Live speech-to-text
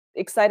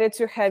excited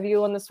to have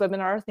you on this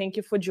webinar. Thank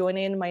you for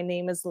joining. My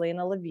name is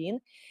Lena Levine,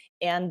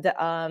 and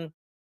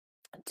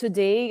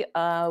today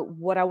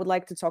what I would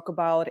like to talk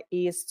about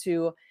is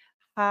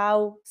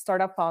how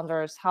startup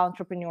founders, how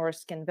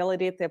entrepreneurs can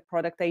validate their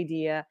product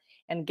idea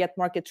and get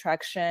market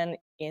traction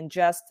in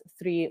just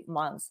 3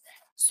 months.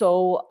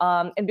 So,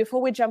 and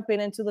before we jump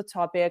into the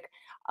topic,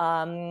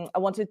 I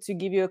wanted to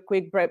give you a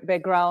quick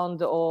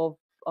background of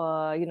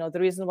the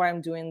reason why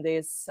I'm doing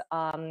this.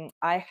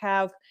 I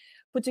have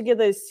put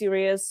together a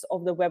series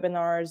of the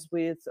webinars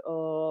with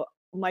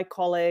my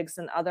colleagues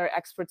and other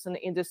experts in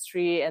the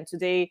industry, and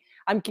today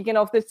I'm kicking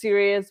off the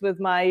series with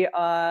my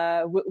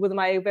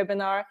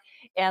webinar.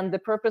 And the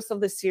purpose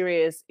of the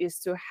series is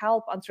to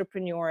help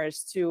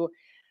entrepreneurs to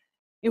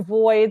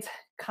avoid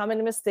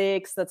common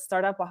mistakes that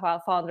startup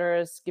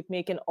founders keep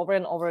making over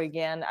and over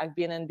again. I've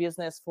been in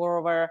business for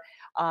over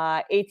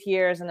 8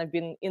 years, and I've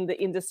been in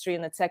the industry,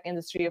 in the tech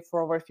industry,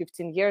 for over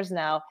 15 years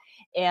now,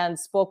 and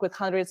spoke with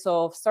hundreds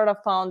of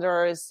startup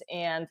founders.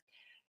 And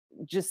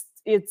just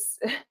it's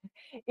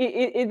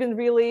been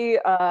really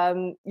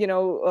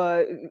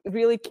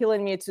really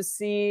killing me to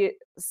see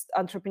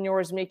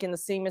entrepreneurs making the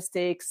same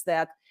mistakes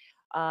that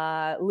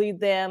lead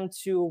them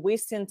to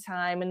wasting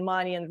time and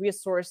money and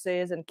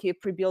resources, and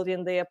keep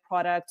rebuilding their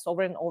products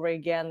over and over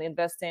again,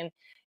 investing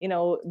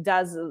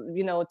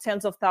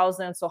tens of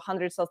thousands or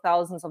hundreds of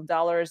thousands of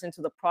dollars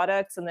into the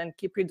products, and then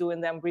keep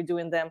redoing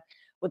them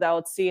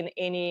without seeing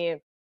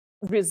any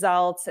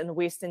results, and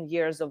wasting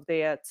years of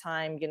their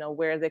time,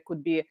 where they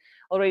could be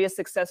already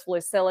successfully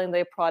selling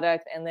their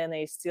product, and then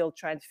they still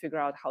trying to figure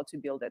out how to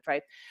build it,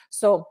 right?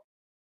 So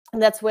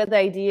that's where the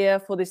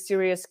idea for this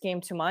series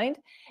came to mind.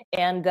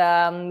 And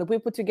we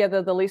put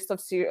together the list of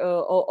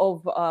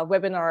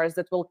webinars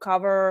that will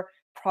cover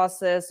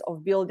process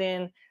of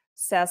building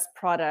SaaS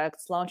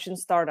products, launching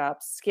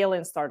startups,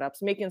 scaling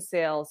startups, making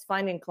sales,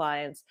 finding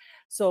clients.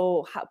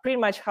 So pretty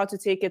much how to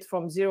take it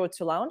from zero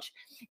to launch.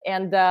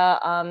 And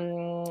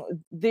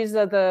these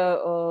are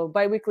the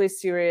bi-weekly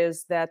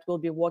series that will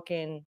be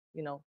walking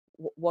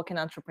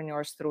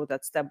entrepreneurs through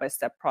that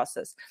step-by-step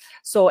process.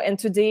 So, and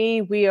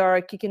today we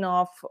are kicking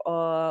off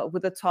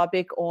with a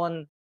topic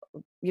on,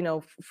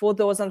 for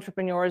those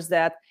entrepreneurs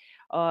that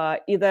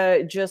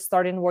either just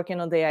starting working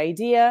on the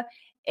idea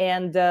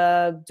and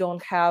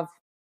don't have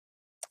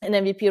an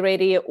MVP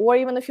ready, or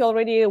even if you're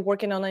already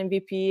working on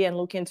MVP and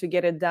looking to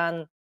get it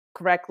done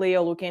correctly,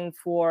 or looking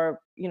for,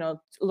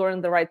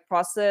 learn the right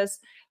process.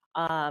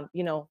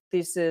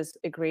 This is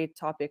a great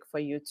topic for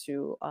you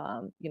to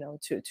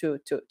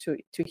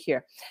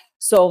hear.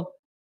 So,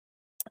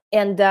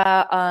 and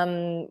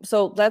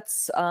so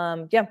let's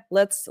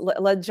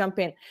jump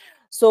in.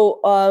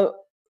 So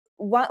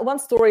one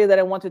story that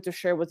I wanted to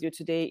share with you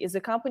today is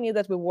a company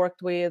that we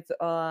worked with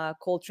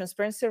called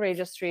Transparency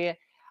Registry.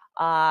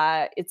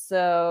 It's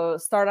a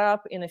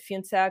startup in a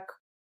fintech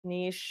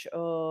niche,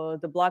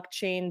 the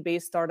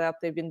blockchain-based startup.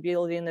 They've been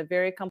building a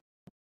very complex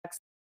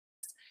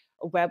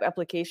web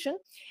application,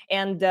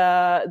 and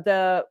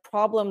the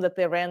problem that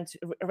they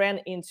ran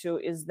into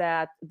is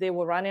that they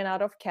were running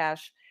out of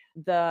cash.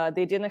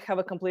 They didn't have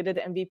a completed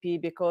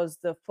MVP because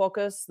the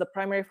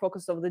primary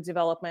focus of the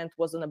development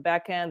was on the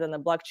back end and the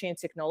blockchain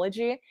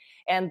technology,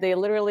 and they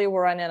literally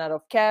were running out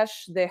of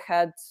cash. They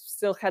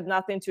still had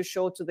nothing to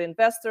show to the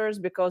investors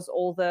because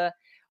all the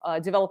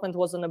development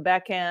was on the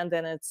back end,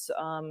 and it's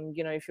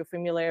if you're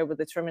familiar with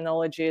the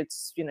terminology,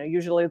 it's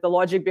usually the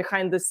logic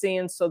behind the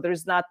scenes, so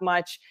there's not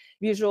much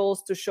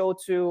visuals to show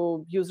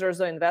to users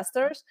or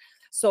investors.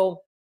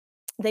 So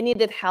they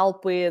needed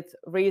help with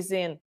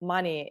raising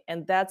money,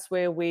 and that's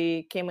where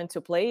we came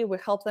into play. We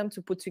helped them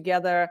to put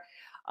together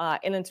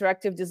an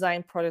interactive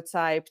design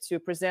prototype to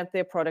present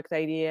their product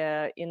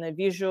idea in a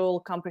visual,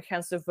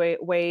 comprehensive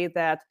way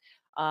that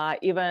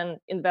even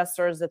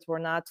investors that were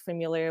not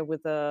familiar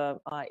with the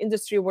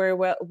industry very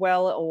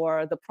well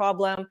or the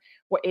problem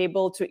were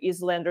able to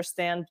easily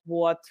understand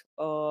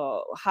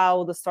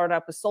how the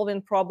startup is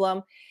solving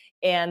problem.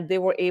 And they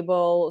were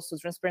able, so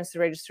Transparency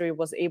Registry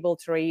was able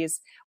to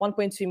raise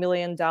 $1.2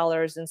 million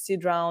in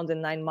seed round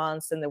in 9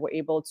 months, and they were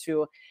able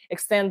to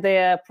extend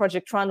their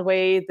project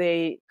runway.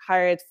 They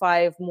hired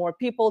 5 more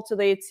people to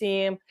their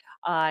team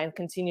and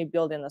continue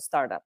building a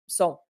startup.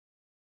 So,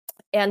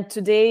 and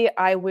today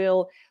I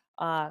will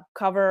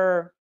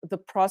cover the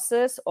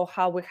process of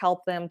how we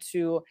help them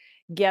to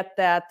get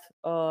that,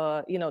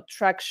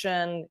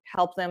 traction,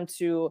 help them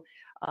to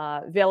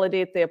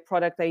validate their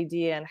product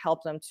idea, and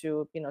help them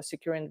to,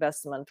 secure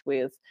investment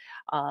with,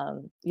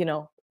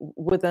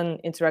 with an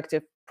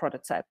interactive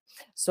prototype.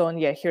 So, and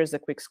yeah, here's a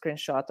quick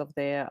screenshot of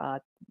their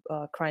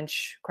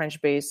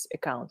Crunchbase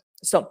account.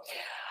 So,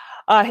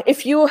 a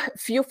few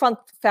fun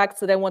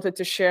facts that I wanted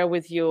to share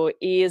with you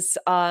is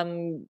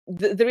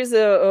there is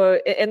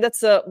and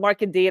that's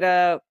market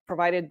data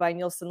provided by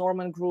Nielsen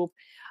Norman Group,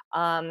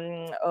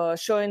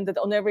 showing that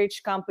on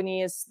average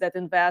companies that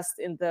invest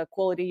in the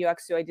quality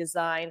UX UI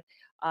design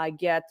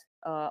get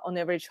on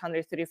average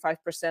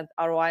 135%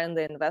 ROI on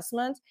the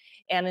investment.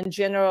 And in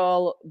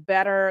general,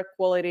 better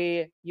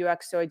quality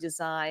UX UI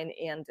design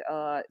and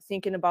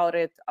thinking about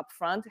it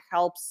upfront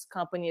helps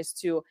companies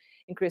to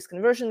increase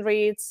conversion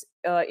rates,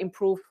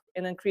 improve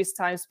and increase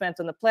time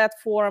spent on the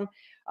platform,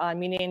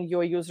 meaning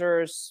your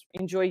users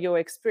enjoy your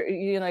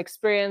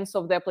experience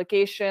of the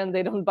application.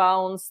 They don't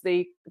bounce,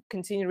 they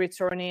continue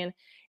returning.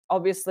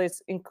 Obviously,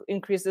 it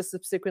increases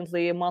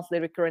subsequently monthly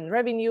recurring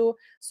revenue,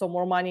 so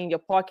more money in your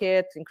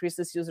pocket,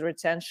 increases user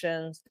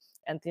retention,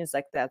 and things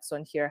like that. So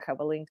in here, I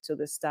have a link to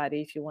the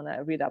study if you want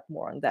to read up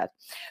more on that.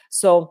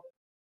 So,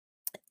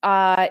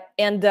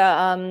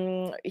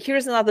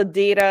 here's another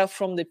data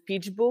from the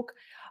PitchBook,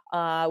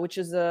 which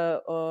is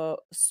a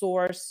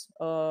source,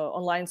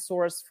 online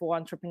source for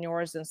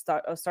entrepreneurs and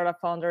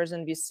startup founders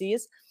and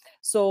VCs.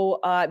 So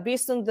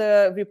based on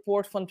the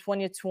report from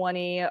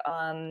 2020,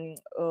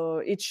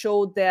 it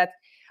showed that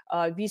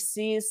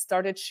VCs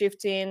started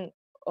shifting.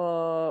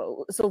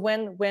 So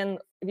when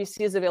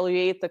VCs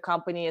evaluate the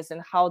companies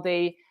and how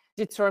they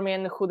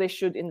determine who they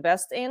should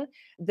invest in,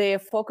 their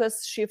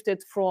focus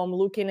shifted from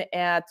looking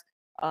at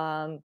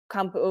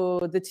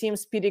the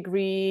team's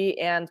pedigree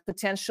and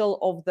potential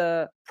of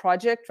the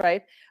project,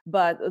 right?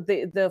 But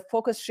the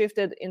focus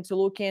shifted into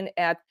looking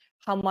at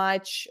how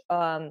much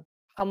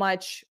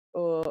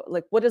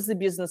like what is the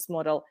business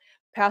model,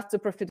 path to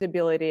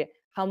profitability,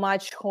 how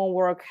much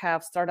homework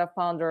have startup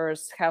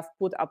founders have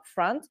put up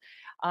front,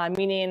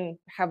 meaning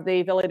have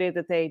they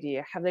validated the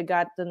idea, have they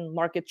gotten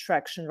market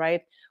traction,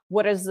 right?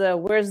 Where's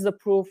the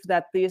proof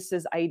that this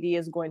idea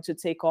is going to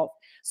take off?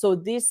 So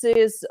this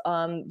is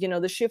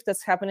the shift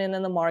that's happening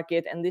in the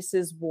market, and this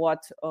is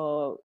what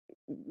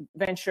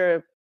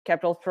venture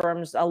capital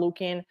firms are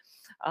looking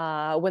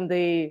when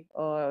they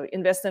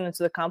invest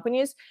into the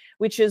companies,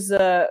 which is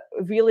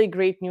really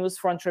great news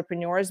for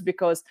entrepreneurs,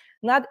 because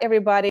not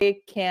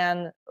everybody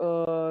can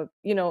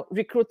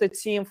recruit the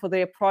team for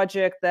their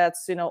project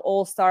that's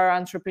all-star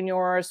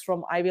entrepreneurs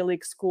from Ivy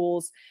League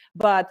schools.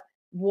 But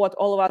what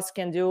all of us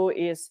can do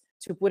is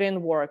to put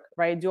in work,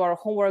 right? Do our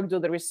homework, do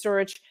the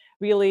research,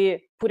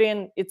 really put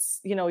in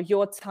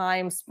your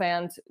time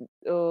spent,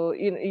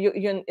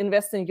 you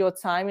invest in your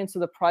time into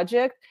the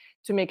project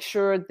to make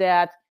sure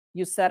that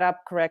you set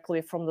up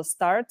correctly from the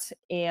start,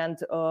 and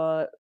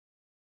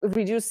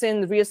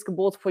reducing risk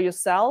both for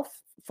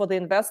yourself, for the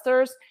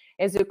investors,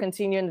 as you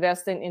continue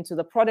investing into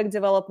the product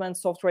development,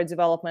 software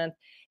development,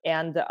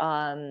 and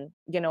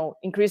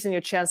increasing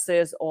your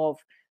chances of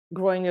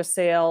growing your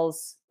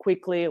sales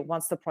quickly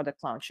once the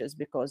product launches,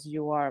 because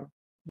you are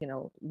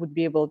would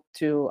be able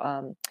to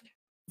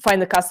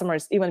find the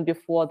customers even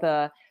before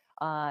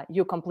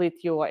you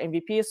complete your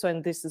MVP. So,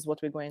 and this is what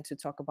we're going to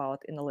talk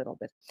about in a little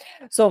bit.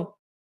 So,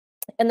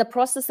 in the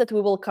process that we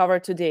will cover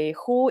today,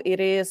 who it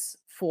is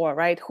for,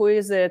 right? Who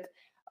is it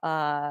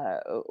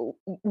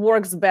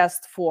works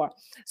best for?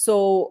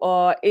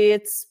 So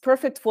it's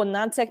perfect for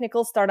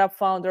non-technical startup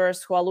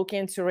founders who are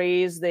looking to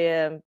raise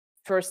their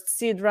first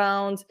seed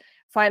round,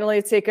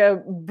 finally take a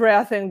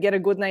breath and get a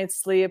good night's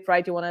sleep,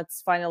 right? You want to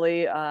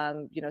finally,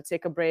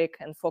 take a break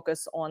and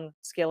focus on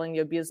scaling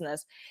your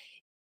business.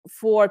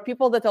 For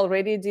people that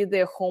already did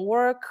their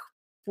homework,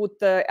 put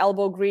the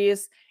elbow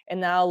grease, and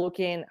now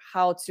looking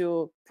how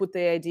to put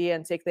the idea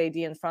and take the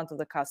idea in front of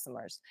the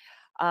customers.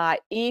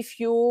 If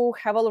you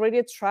have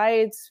already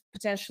tried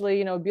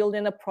potentially,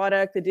 building a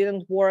product, it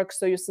didn't work,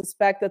 so you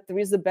suspect that there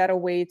is a better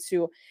way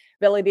to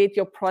validate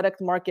your product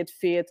market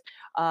fit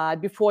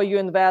before you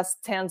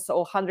invest tens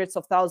or hundreds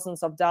of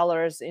thousands of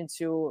dollars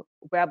into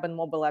web and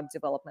mobile app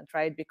development,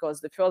 right?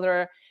 Because the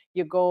further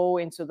you go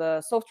into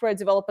the software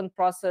development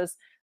process,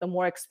 the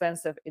more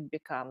expensive it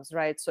becomes,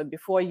 right? So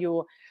before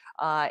you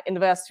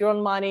invest your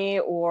own money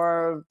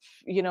or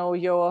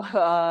your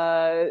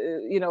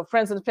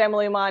friends and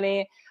family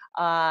money,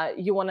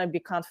 you want to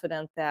be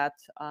confident that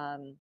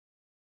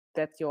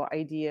that your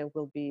idea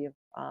will be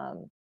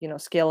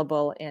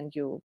scalable, and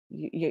you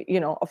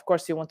of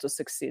course you want to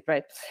succeed,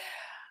 right?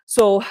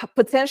 So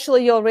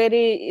potentially you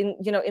already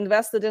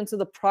invested into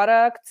the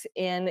product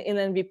in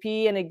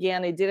MVP, and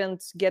again it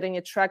didn't get any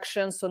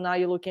traction. So now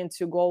you're looking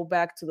to go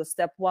back to the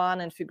step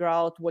one and figure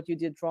out what you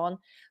did wrong.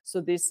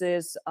 So this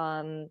is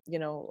there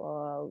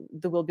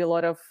will be a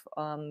lot of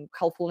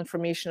helpful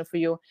information for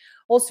you.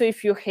 Also,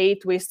 if you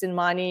hate wasting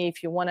money,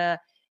 if you want to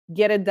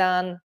get it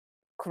done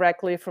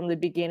correctly from the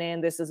beginning,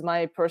 this is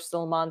my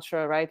personal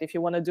mantra, right? If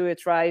you want to do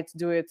it right,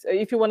 do it.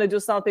 If you want to do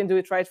something, do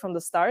it right from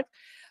the start.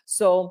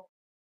 So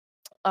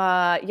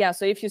so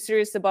if you're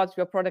serious about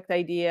your product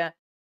idea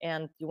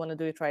and you want to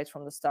do it right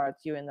from the start,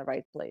 you're in the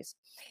right place.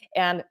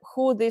 And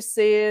who this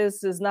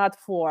is not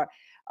for.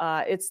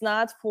 It's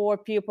not for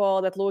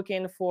people that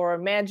looking for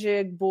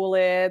magic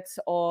bullet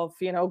of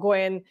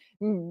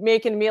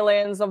making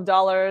millions of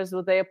dollars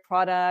with their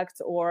product,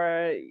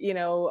 or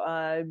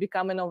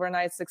become an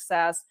overnight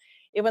success.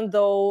 Even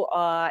though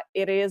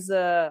it is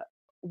a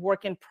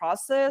work in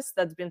process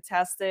that's been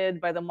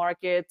tested by the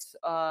market,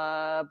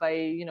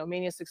 by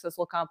many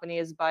successful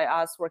companies, by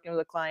us working with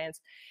the clients,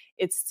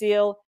 it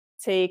still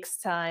takes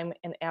time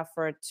and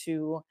effort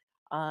to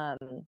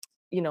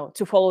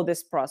to follow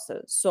this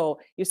process. So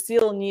you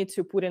still need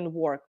to put in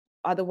work.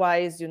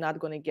 Otherwise, you're not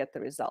going to get the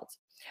results.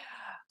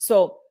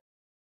 So,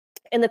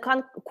 and the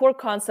core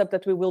concept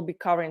that we will be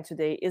covering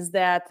today is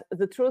that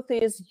the truth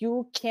is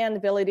you can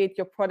validate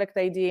your product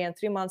idea in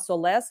 3 months or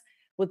less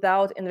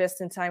without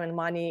investing time and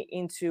money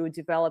into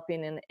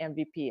developing an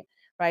MVP,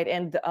 right?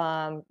 And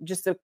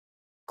just a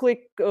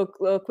quick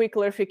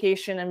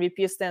clarification,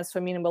 MVP stands for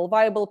minimal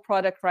viable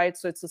product, right?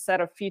 So it's a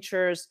set of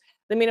features,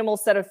 the minimal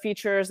set of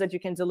features that you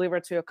can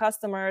deliver to your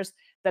customers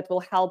that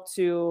will help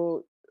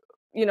to,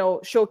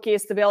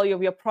 showcase the value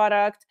of your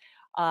product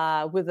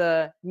with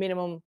a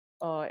minimum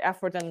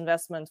effort and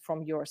investment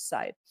from your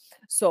side.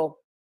 So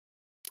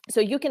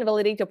you can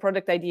validate your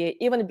product idea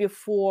even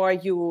before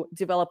you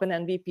develop an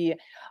MVP.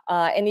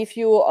 And if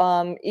you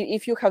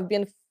have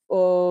been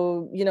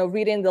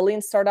reading the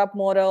lean startup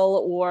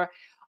model, or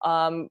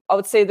I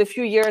would say the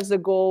few years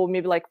ago,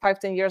 maybe like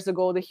 5-10 years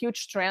ago, the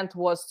huge trend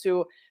was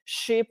to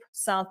ship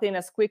something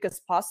as quick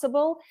as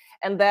possible.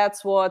 And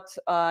that's what,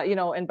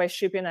 and by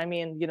shipping, I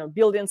mean,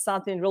 building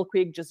something real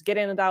quick, just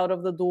getting it out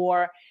of the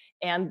door,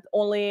 and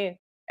only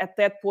at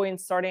that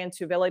point starting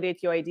to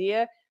validate your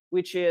idea,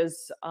 which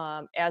is,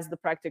 as the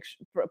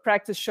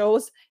practice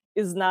shows,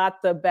 is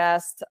not the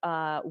best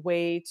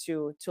way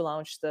to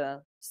launch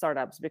the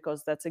startups,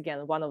 because that's,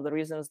 again, one of the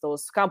reasons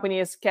those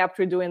companies kept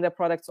redoing their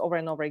products over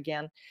and over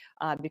again,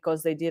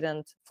 because they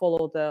didn't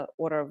follow the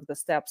order of the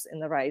steps in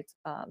the right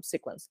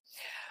sequence.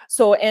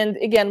 So, and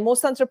again,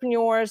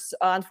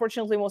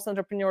 unfortunately, most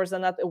entrepreneurs are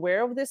not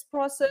aware of this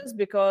process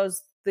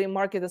because the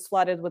market is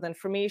flooded with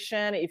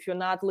information. If you're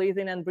not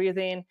living and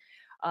breathing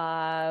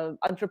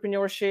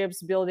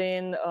entrepreneurships,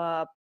 building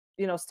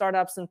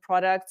startups and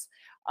products,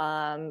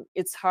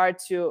 it's hard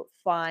to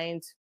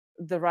find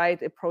the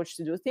right approach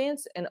to do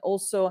things, and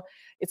also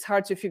it's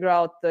hard to figure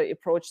out the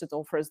approach that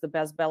offers the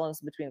best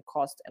balance between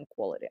cost and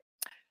quality.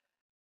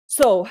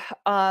 So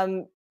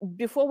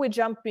before we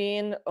jump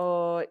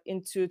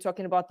into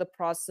talking about the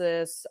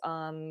process,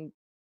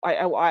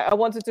 I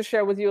wanted to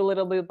share with you a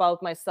little bit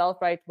about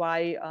myself, right?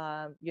 Why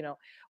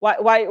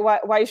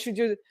should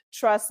you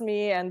trust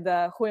me, and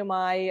who am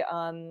I,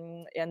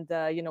 and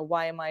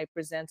why am I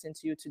presenting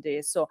to you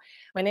today? So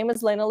my name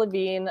is Lena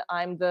Levine.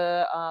 I'm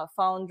the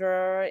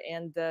founder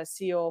and the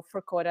CEO of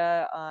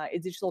Forcoda, a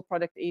digital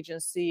product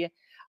agency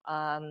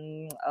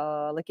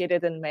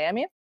located in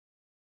Miami,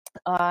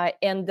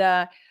 and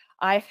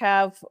I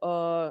have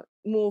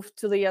moved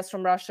to the US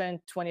from Russia in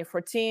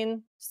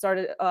 2014,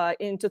 started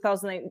in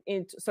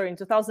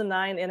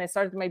 2009, and I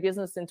started my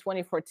business in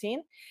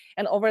 2014.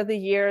 And over the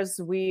years,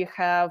 we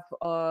have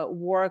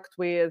worked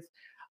with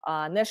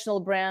national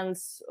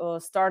brands,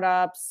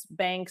 startups,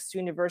 banks,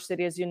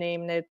 universities, you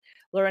name it,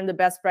 learn the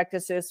best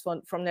practices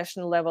from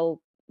national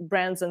level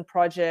brands and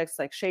projects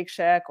like Shake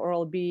Shack,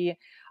 Oral-B,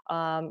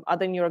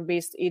 other New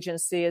York-based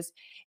agencies.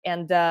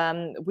 And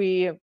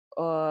we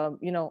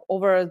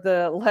over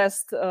the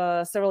last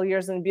several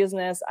years in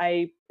business,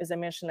 as I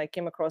mentioned, I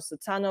came across a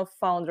ton of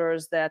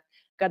founders that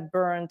got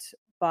burned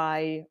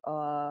by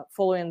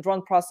following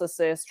wrong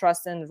processes,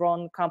 trusting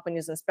wrong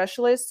companies and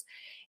specialists.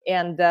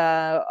 And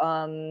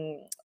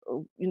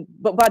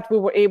but we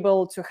were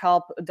able to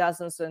help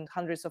dozens and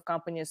hundreds of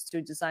companies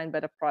to design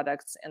better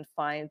products and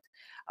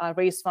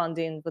raise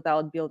funding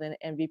without building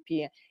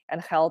MVP,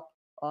 and help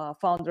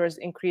founders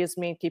increase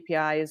main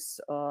KPIs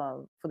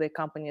for the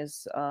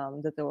companies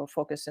that they were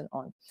focusing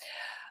on.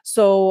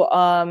 So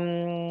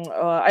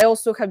I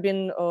also have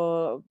been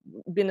a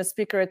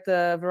speaker at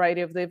a variety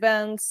of the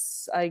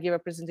events. I gave a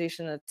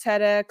presentation at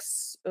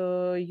TEDx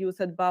Youth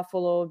at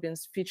Buffalo, been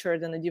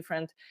featured in a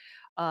different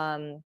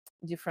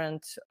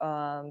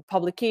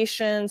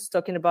publications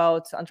talking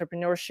about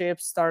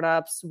entrepreneurship,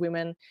 startups,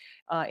 women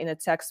in a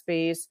tech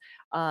space,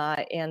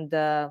 and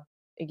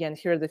again,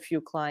 here are the few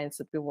clients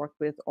that we worked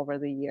with over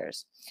the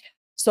years.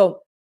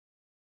 So,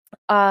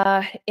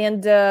 today,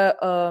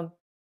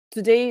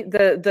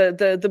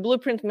 the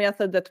blueprint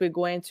method that we're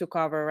going to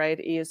cover, right,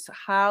 is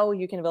how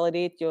you can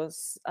validate your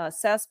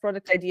SaaS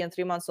product idea in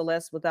 3 months or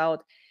less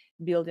without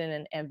building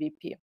an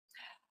MVP.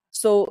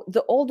 So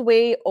the old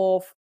way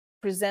of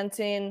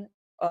presenting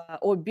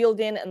or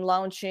building and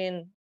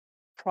launching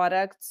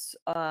products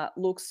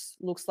looks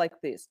like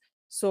this.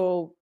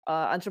 So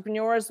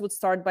entrepreneurs would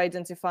start by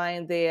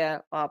identifying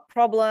their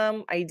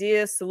problem,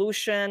 idea,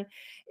 solution,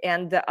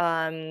 and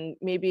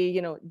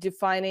maybe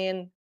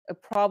defining a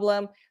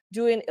problem,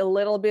 doing a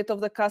little bit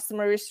of the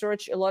customer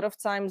research, a lot of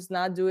times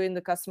not doing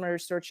the customer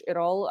research at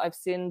all. I've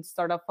seen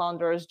startup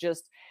founders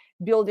just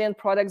building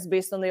products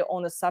based on their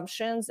own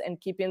assumptions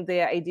and keeping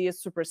their ideas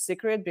super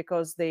secret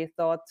because they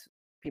thought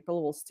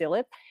people will steal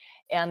it.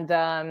 And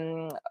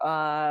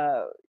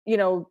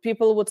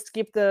people would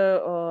skip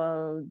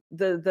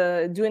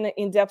the doing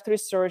in-depth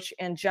research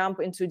and jump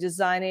into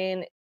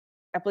designing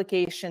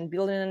application,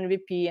 building an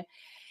MVP,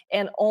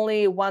 and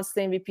only once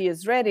the MVP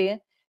is ready,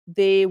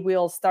 they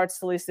will start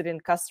soliciting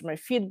customer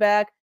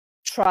feedback,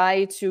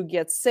 try to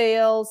get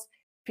sales,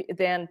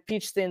 then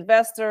pitch the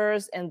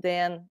investors, and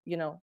then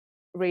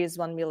raise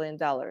 $1 million.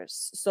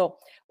 So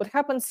what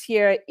happens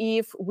here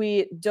if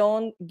we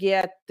don't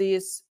get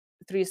these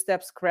 3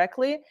 steps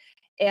correctly,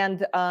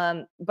 and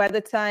by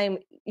the time,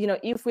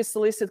 if we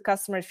solicit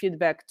customer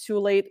feedback too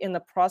late in the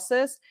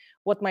process,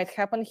 what might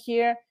happen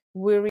here,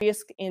 we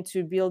risk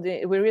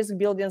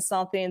building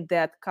something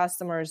that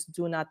customers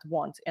do not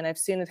want. And I've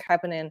seen it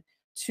happening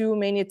too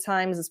many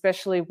times,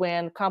 especially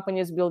when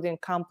companies building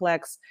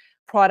complex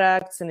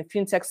products in the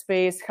fintech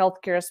space,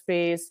 healthcare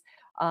space,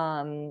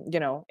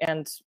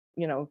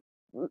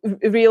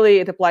 really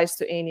it applies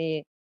to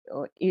any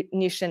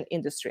niche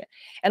industry.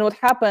 And what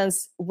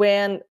happens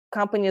when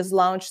companies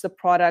launch the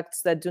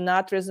products that do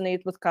not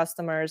resonate with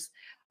customers,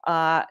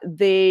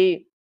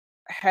 they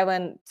have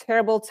a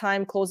terrible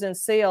time closing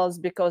sales,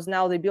 because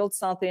now they build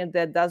something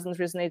that doesn't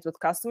resonate with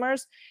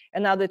customers,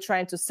 and now they're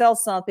trying to sell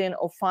something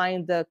or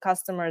find the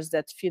customers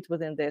that fit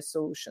within their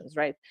solutions,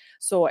 right?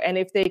 So, and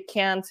if they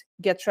can't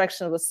get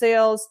traction with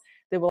sales,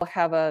 they will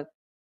have a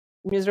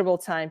miserable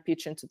time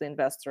pitching to the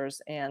investors,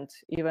 and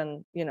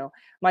even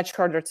much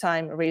harder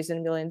time raising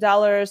 $1 million.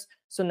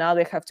 So now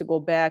they have to go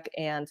back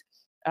and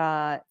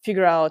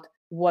figure out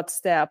what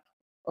step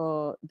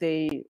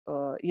they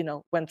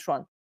went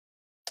wrong.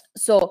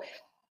 So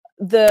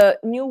the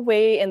new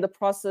way and the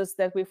process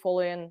that we follow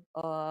in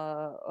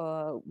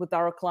with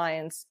our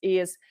clients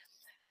is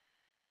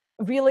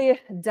really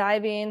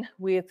diving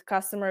with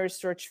customer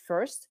research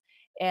first,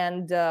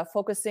 and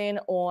focusing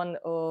on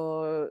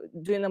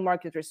doing the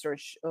market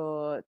research,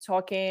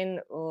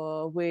 talking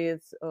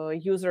with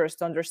users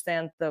to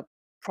understand the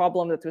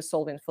problem that we're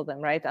solving for them,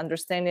 right?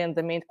 Understanding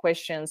the main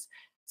questions,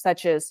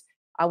 such as,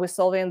 are we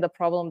solving the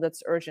problem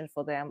that's urgent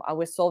for them? Are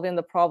we solving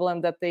the problem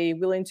that they're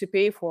willing to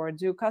pay for?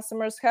 Do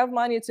customers have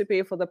money to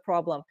pay for the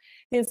problem?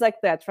 Things like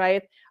that,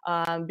 right?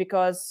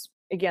 Because,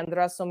 again, there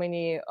are so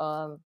many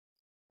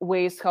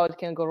ways how it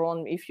can go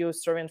wrong if you're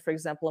serving, for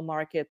example, a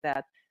market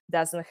that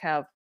doesn't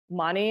have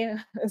money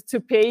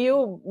to pay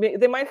you.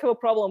 They might have a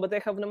problem, but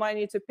they have no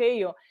money to pay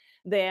you.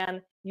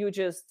 Then you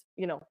just,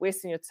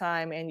 wasting your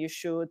time, and you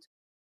should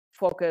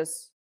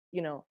focus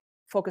your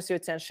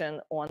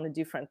attention on a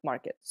different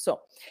market.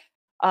 So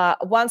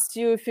once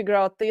you figure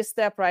out this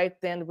step, right,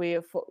 then we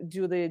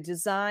do the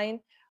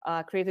design,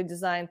 create a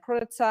design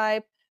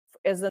prototype.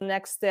 As the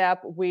next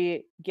step,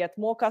 we get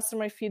more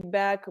customer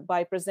feedback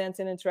by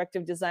presenting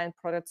interactive design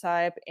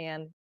prototype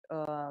and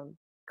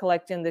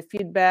collecting the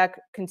feedback,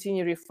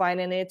 continue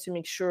refining it to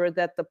make sure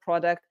that the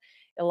product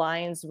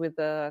aligns with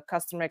the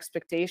customer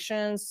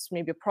expectations,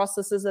 maybe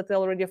processes that they're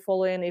already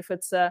following if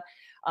it's a,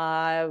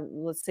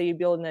 let's say you're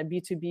building a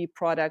B2B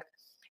product.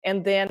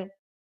 And then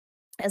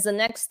as a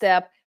next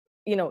step,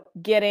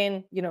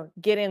 getting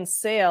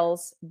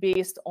sales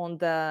based on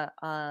the,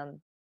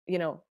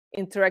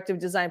 interactive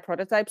design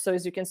prototype. So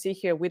as you can see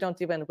here, we're not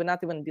even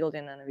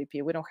building an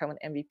MVP. We don't have an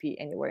MVP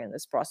anywhere in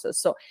this process.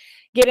 So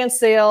getting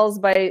sales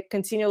by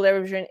continue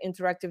leveraging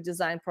interactive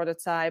design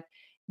prototype,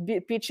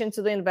 pitching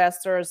to the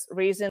investors,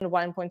 raising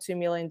 $1.2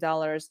 million,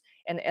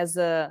 and as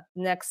a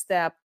next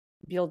step,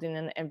 building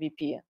an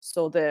MVP.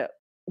 So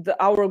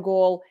our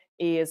goal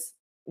is,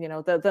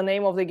 the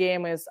name of the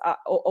game is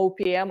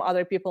OPM,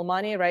 other people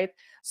money, right?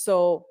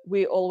 So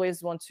we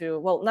always want to,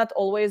 well, not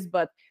always,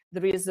 but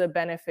there is a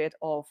benefit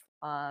of,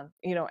 and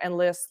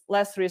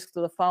less risk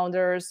to the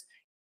founders,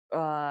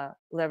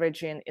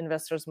 leveraging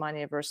investors'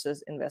 money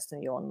versus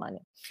investing your own money.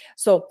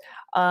 So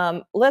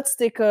let's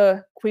take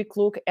a quick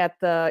look at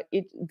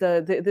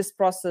this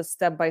process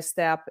step by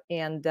step,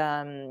 and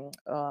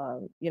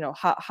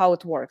how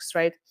it works,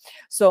 right?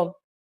 So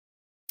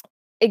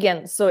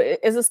again, so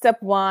as a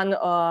step one,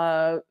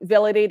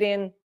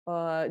 validating,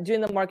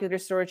 doing the market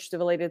research to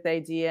validate the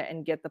idea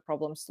and get the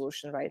problem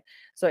solution, right?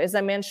 So as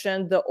I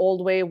mentioned, the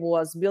old way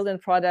was building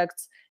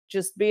products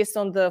just based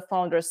on the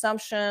founder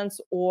assumptions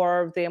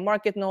or their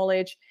market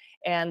knowledge,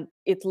 and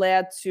it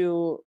led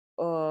to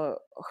a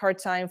hard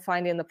time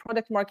finding the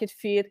product market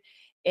fit,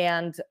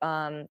 and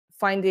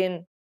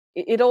finding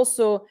it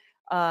also,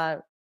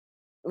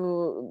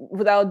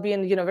 without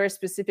being very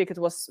specific, it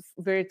was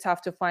very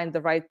tough to find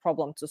the right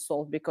problem to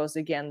solve, because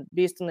again,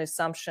 based on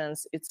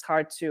assumptions, it's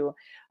hard to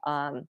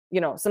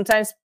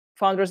sometimes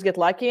founders get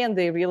lucky and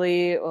they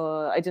really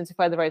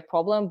identify the right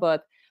problem,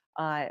 but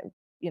a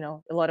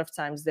lot of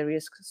times they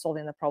risk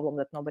solving a problem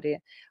that nobody,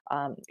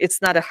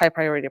 it's not a high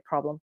priority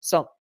problem.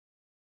 So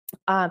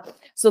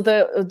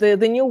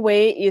the new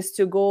way is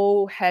to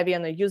go heavy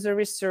on the user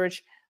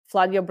research,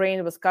 flood your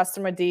brain with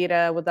customer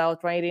data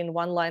without writing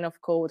one line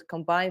of code,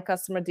 combine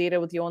customer data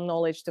with your own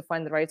knowledge to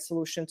find the right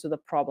solution to the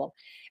problem.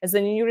 As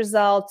a new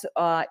result,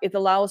 it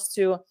allows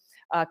to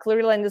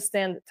clearly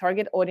understand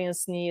target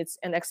audience needs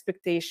and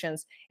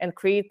expectations, and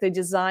create the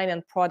design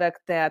and product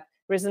that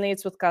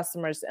resonates with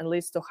customers and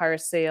leads to higher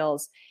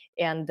sales.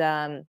 And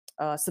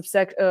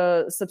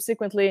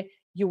subsequently,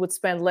 you would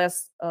spend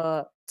less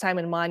time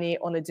and money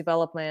on the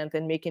development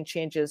and making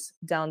changes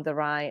down the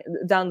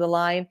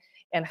line,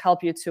 and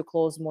help you to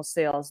close more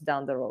sales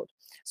down the road.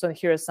 So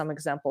here are some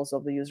examples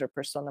of the user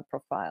persona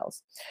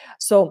profiles.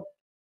 So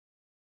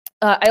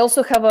I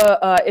also have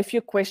a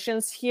few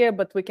questions here,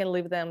 but we can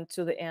leave them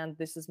to the end.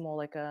 This is more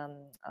like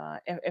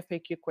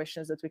FAQ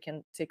questions that we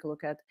can take a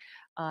look at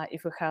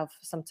if we have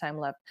some time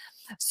left.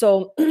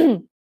 So,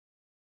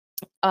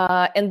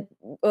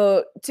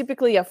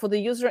 typically, yeah, for the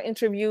user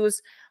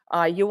interviews,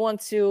 you want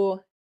to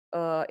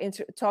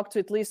talk to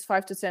at least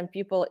 5 to 10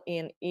 people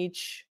in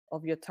each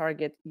of your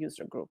target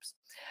user groups.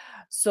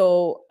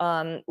 So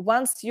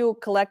once you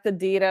collect the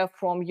data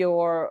from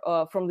your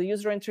from the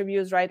user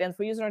interviews, right? And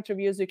for user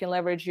interviews, you can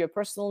leverage your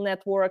personal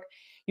network.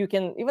 You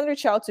can even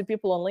reach out to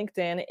people on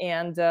LinkedIn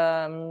and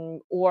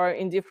or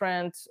in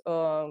different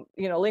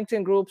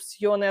LinkedIn groups,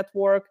 your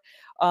network,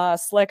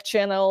 Slack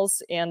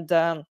channels,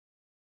 and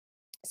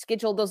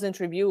schedule those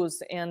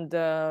interviews. And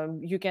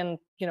you can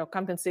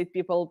compensate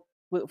people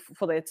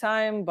for their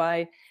time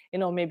by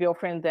maybe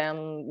offering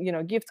them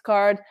gift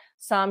card.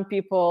 Some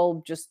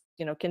people just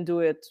can do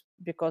it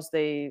because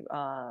they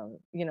want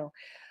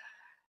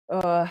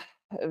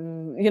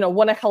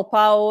to help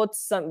out.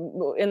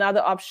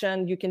 Another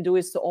option you can do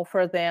is to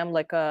offer them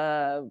like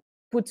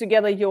put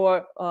together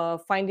your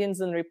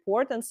findings and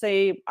report and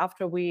say,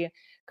 after we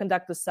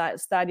conduct the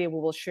study,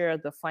 we will share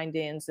the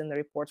findings in the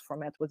report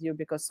format with you,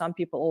 because some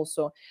people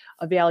also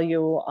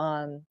value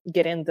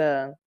getting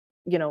the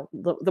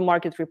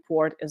market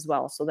report as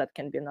well. So that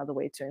can be another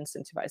way to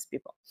incentivize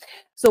people.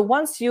 So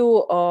once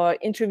you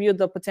interview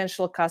the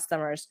potential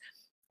customers,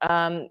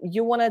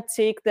 you want to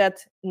take that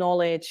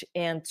knowledge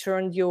and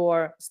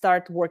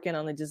start working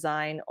on the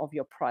design of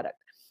your product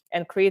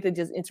and create an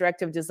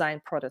interactive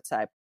design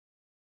prototype.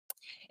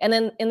 And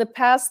then in the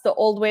past, the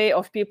old way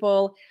of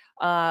people,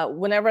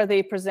 whenever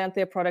they present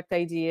their product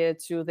idea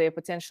to their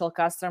potential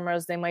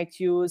customers, they might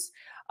use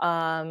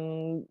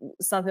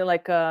something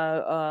like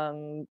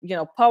a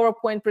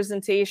PowerPoint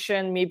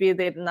presentation. Maybe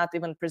they're not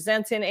even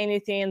presenting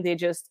anything. They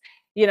just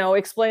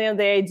explaining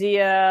the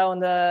idea on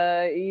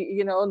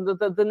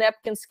the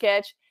napkin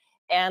sketch.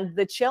 And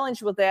the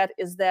challenge with that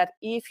is that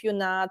if you're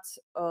not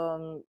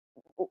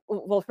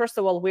well, first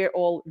of all, we're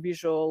all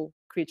visual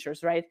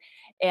creatures, right?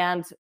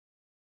 And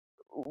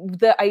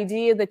the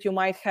idea that you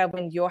might have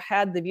in your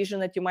head, the vision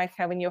that you might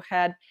have in your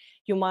head,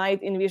 you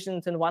might envision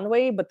it in one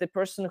way, but the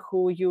person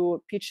who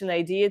you pitch an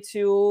idea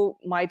to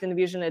might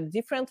envision it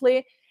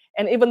differently.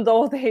 And even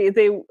though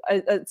they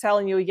are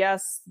telling you,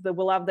 yes, they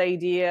will love the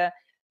idea,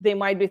 they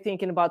might be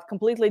thinking about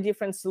completely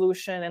different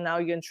solution, and now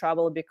you're in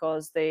trouble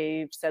because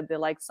they said they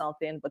liked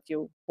something, but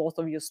both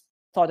of you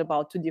thought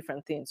about two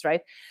different things,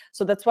 right?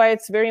 So that's why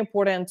it's very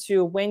important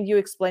to, when you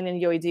explaining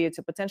your idea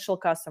to potential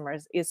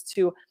customers, is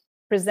to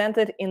present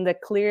it in the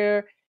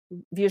clear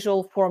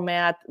visual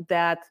format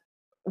that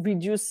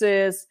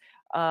reduces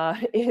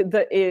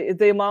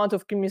the amount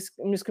of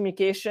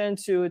miscommunication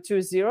to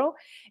zero.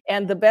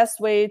 And the best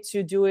way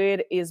to do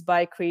it is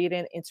by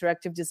creating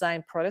interactive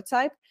design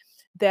prototype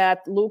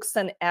that looks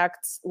and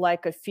acts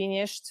like a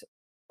finished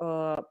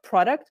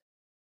product.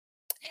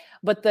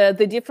 But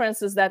the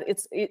difference is that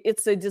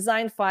it's a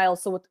design file.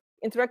 So what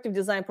interactive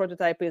design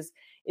prototype is,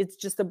 it's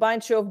just a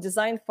bunch of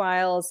design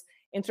files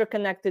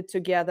interconnected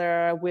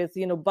together with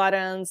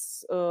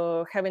buttons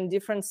having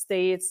different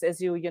states as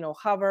you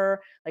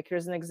hover. Like,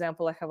 here's an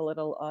example. I have a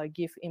little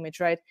GIF image,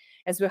 right?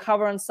 As we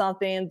hover on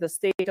something, the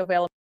state of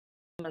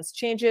elements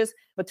changes,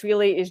 but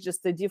really it's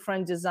just the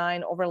different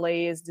design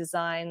overlays,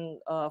 design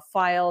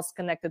files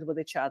connected with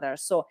each other.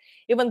 So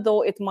even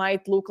though it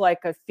might look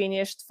like a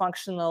finished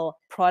functional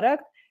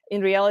product,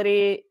 in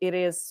reality, it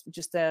is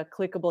just a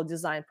clickable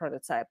design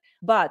prototype.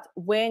 But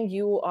when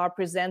you are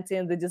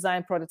presenting the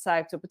design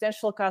prototype to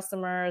potential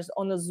customers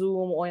on a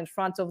Zoom or in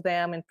front of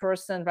them in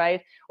person,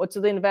 right, or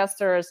to the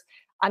investors,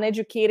 an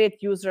uneducated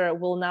user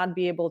will not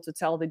be able to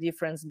tell the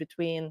difference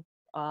between,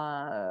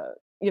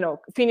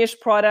 finished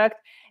product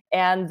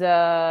and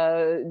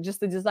just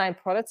the design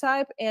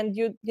prototype. And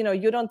you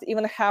don't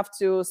even have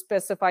to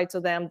specify to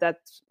them that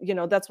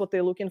that's what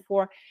they're looking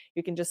for.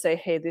 You can just say,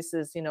 hey, this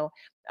is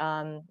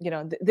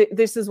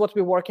this is what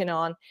we're working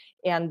on,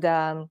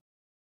 and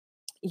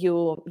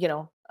you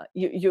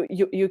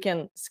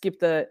can skip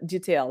the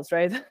details,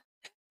 right?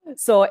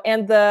 So,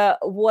 and the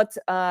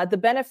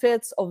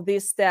benefits of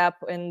this step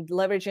in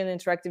leveraging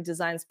interactive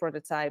designs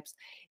prototypes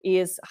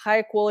is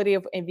higher quality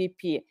of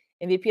MVP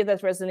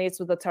that resonates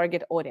with the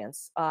target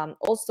audience.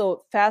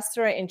 Also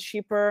faster and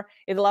cheaper.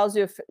 It allows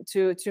you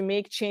to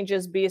make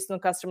changes based on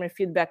customer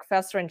feedback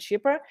faster and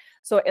cheaper.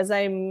 So as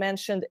I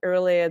mentioned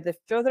earlier, the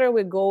further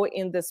we go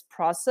in this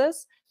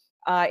process,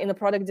 in the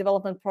product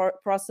development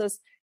process,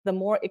 the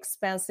more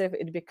expensive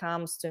it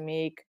becomes to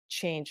make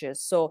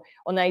changes. So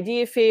on the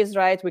idea phase,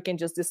 right, we can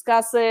just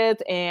discuss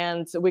it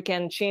and we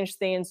can change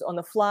things on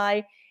the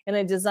fly. In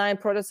a design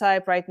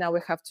prototype, right now we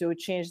have to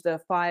change the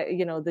file,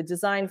 the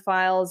design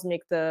files,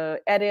 make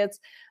the edits,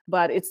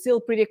 but it's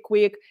still pretty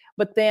quick.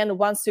 But then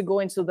once you go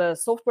into the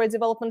software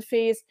development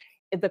phase,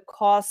 the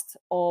cost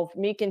of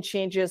making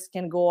changes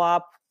can go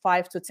up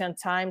 5 to 10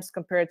 times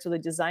compared to the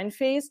design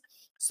phase.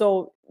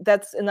 So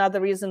that's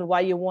another reason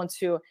why you want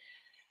to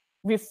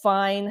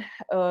refine,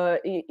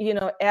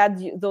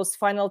 add those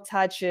final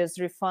touches,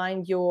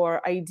 refine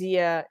your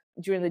idea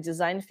during the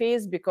design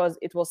phase, because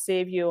it will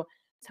save you a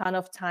ton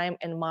of time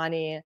and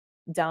money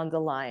down the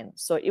line.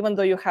 So even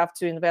though you have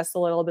to invest a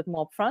little bit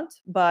more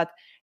upfront, but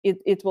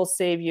it will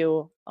save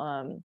you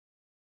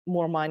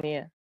more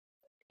money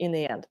in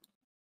the end.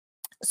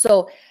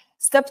 So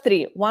step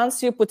 3,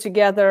 once you put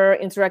together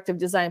interactive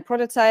design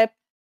prototype,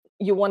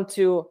 you want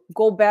to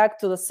go back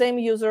to the same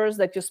users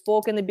that you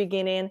spoke in the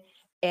beginning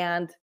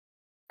and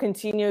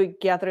continue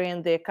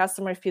gathering the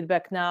customer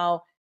feedback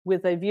now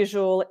with a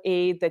visual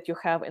aid that you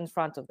have in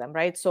front of them,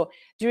 right? So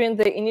during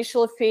the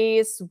initial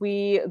phase,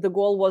 the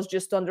goal was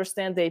just to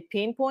understand the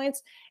pain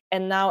points.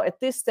 And now at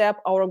this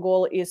step, our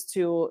goal is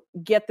to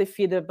get the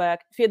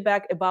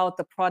feedback about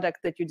the product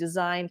that you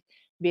designed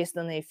based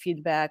on their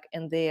feedback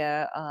and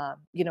their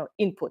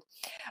input.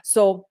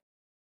 So,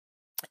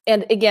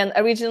 and again,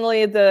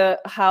 originally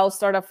how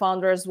startup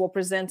founders were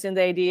presenting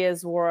the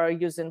ideas were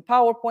using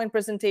PowerPoint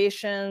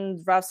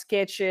presentations, rough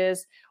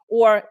sketches,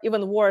 or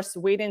even worse,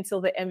 waiting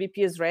until the MVP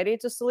is ready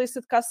to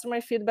solicit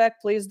customer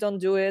feedback. Please don't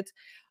do it.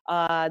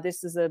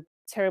 This is a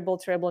terrible,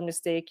 terrible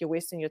mistake. You're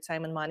wasting your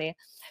time and money.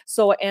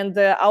 So, and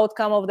the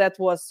outcome of that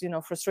was,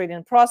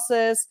 frustrating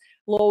process,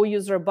 low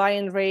user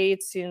buy-in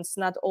rate, since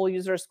not all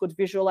users could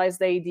visualize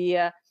the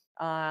idea,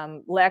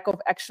 lack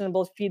of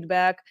actionable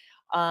feedback.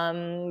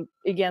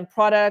 Again,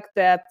 product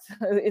that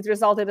it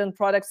resulted in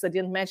products that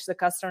didn't match the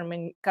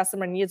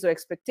customer needs or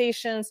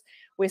expectations,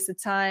 wasted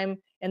time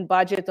and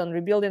budget on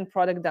rebuilding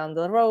product down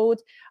the road,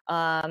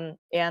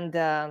 and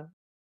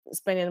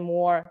spending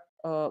more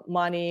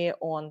money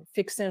on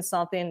fixing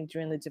something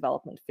during the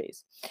development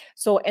phase.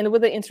 So, and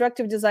with the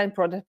interactive design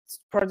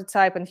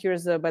prototype, and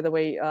here's by the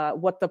way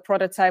what the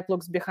prototype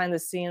looks behind the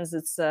scenes.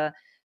 It's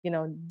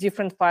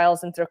different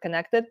files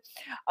interconnected.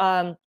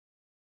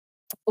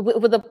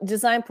 With the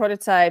design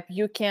prototype,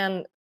 you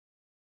can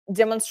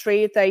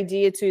demonstrate the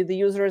idea to the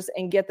users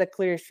and get a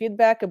clear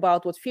feedback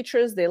about what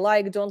features they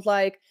like, don't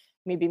like,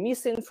 maybe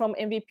missing from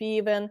MVP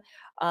even.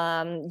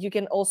 You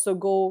can also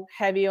go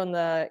heavy on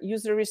the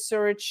user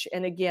research,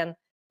 and again,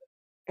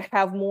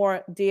 have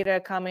more data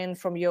coming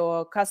from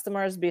your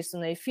customers based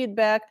on their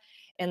feedback.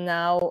 And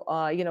now,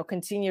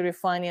 continue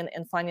refining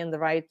and finding the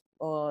right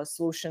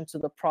solution to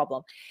the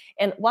problem.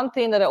 And one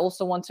thing that I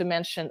also want to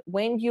mention,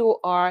 when you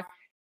are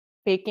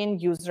picking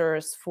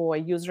users for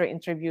user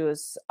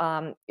interviews,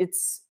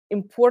 it's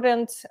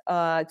important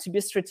to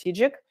be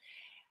strategic,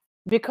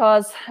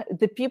 because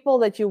the people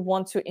that you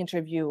want to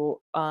interview,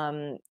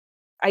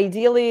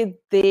 ideally,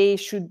 they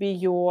should be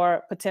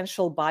your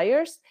potential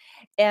buyers.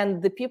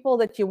 And the people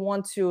that you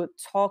want to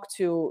talk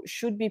to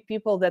should be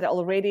people that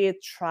already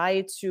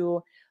try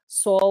to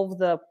solve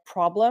the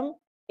problem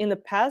in the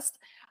past.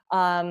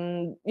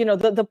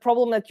 The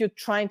problem that you're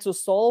trying to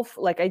solve,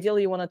 like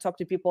ideally you want to talk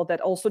to people that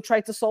also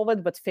tried to solve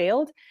it but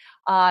failed.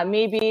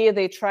 Maybe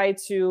they try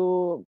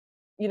to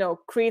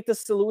create the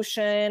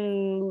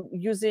solution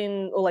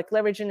using or like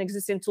leveraging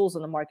existing tools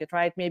on the market,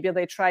 right? Maybe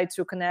they try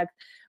to connect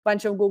a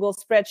bunch of Google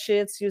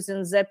spreadsheets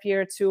using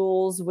Zapier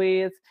tools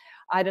with,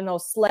 I don't know,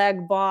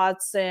 Slack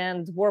bots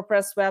and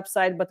WordPress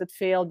website, but it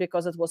failed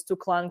because it was too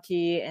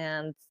clunky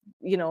and,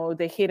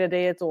 they hated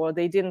it, or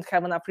they didn't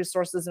have enough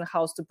resources in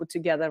house to put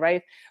together,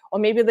 right? Or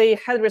maybe they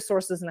had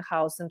resources in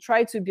house and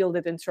tried to build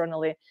it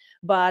internally,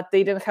 but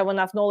they didn't have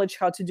enough knowledge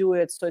how to do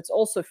it. So it's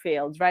also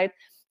failed, right?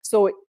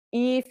 So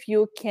if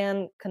you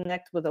can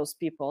connect with those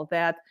people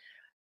that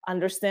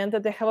understand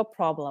that they have a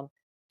problem,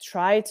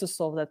 try to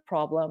solve that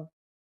problem,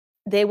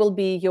 they will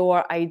be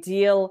your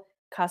ideal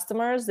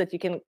customers that you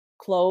can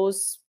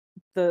close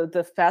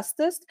the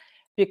fastest,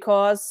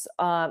 because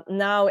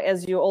now,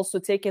 as you're also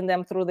taking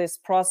them through this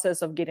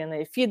process of getting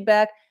their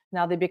feedback,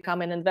 now they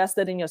become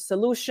invested in your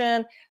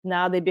solution.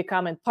 Now they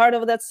become a part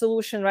of that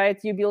solution, right?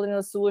 You're building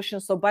a solution.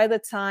 So by the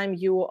time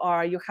you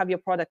have your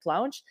product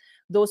launched,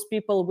 those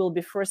people will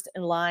be first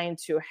in line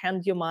to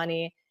hand you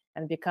money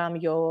and become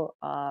your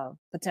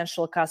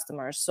potential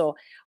customers. So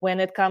when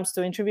it comes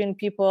to interviewing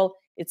people,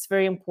 it's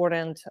very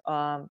important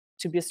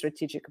to be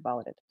strategic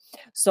about it.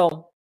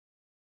 So,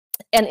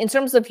 and in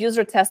terms of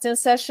user testing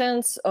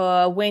sessions,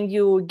 when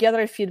you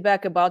gather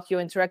feedback about your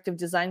interactive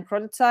design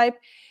prototype,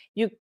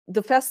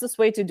 the fastest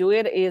way to do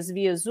it is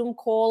via Zoom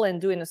call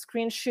and doing a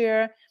screen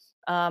share.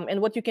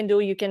 And what you can do,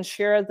 you can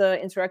share the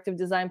interactive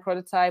design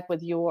prototype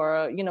with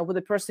with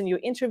the person you're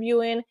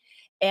interviewing.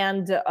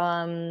 And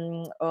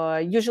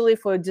usually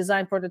for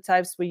design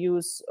prototypes, we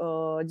use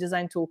a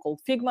design tool called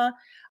Figma.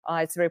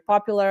 It's very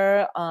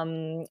popular.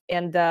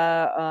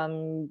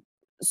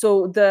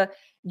 So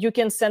you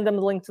can send them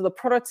a link to the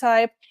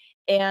prototype.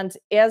 And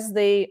as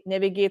they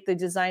navigate the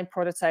design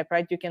prototype,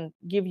 right, you can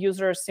give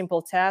users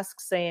simple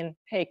tasks saying,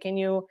 hey, can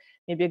you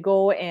maybe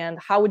go and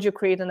how would you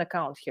create an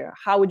account here?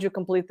 How would you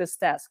complete this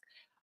task?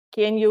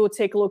 Can you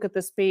take a look at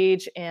this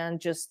page and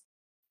just,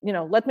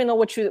 let me know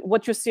what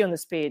you see on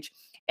this page,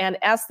 and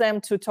ask them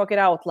to talk it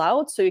out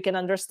loud so you can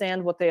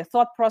understand what their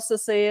thought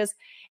process is,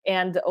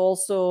 and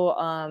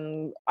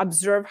also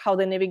observe how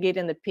they navigate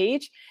in the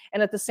page.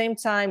 And at the same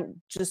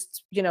time,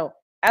 just,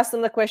 ask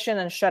them the question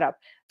and shut up.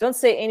 Don't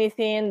say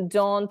anything.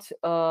 Don't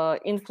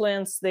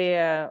influence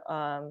their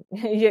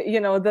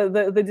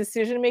the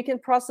decision making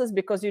process,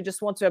 because you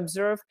just want to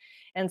observe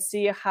and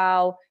see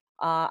how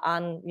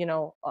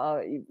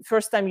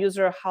first time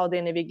user, how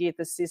they navigate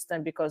the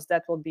system, because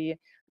that will be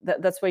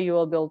that's where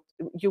you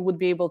would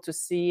be able to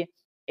see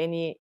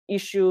any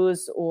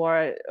issues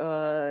or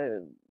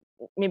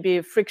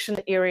maybe friction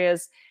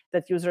areas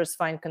that users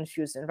find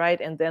confusing,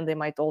 right? And then they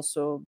might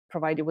also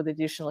provide you with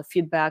additional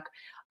feedback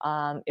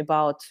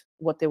about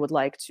what they would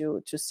like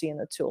to see in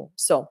the tool.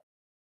 So,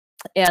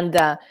 and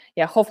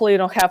yeah, hopefully you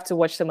don't have to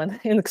watch them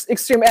in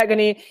extreme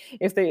agony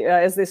if they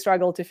as they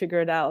struggle to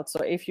figure it out.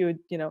 So if you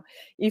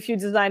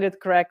designed it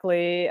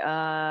correctly,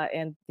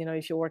 and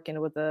if you're working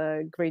with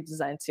a great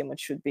design team, it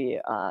should be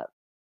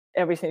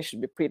everything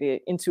should be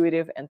pretty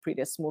intuitive and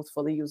pretty smooth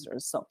for the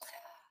users. So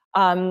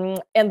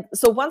and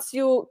so once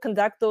you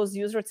conduct those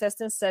user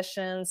testing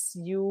sessions,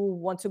 you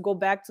want to go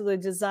back to the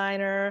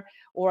designer,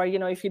 or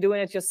if you're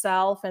doing it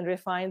yourself, and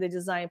refine the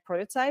design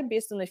prototype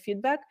based on the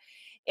feedback.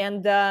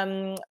 And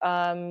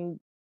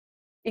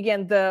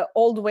again, the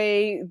old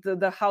way,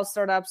 the how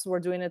startups were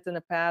doing it in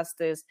the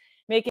past, is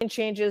making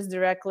changes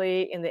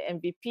directly in the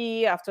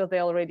MVP after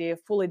they already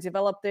fully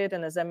developed it.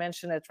 And as I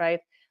mentioned it, right,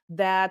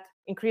 that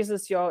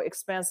increases your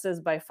expenses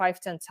by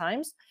 5-10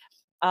 times.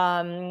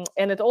 And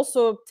it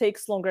also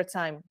takes longer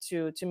time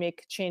to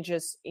make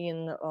changes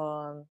in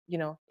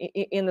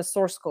in the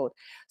source code.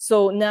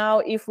 So now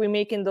if we're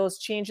making those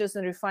changes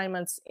and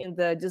refinements in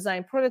the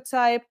design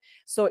prototype,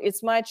 so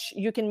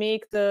you can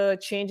make the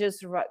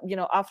changes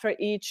after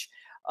each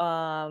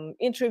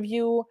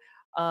interview.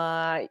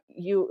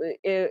 You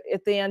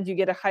at the end you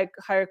get a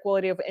higher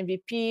quality of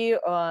MVP,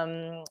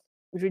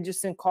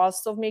 reducing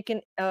costs of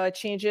making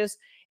changes,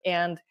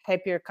 and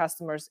happier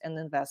customers and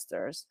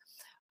investors.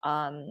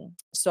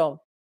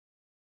 So,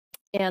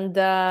 and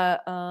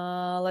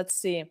let's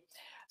see.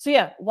 So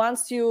yeah,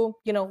 once you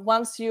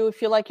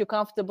feel like you're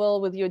comfortable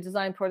with your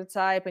design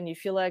prototype and you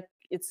feel like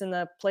it's in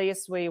a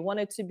place where you want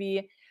it to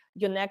be,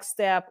 your next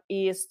step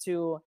is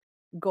to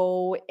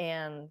go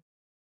and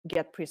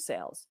get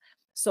pre-sales.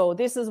 So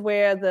this is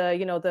where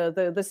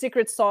the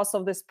secret sauce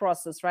of this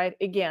process, right?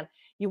 Again,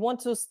 you want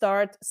to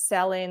start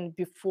selling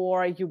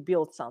before you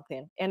build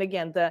something. And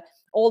again, the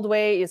old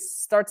way is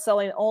start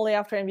selling only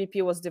after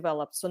MVP was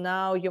developed. So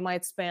now you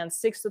might spend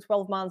 6 to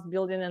 12 months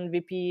building an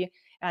MVP,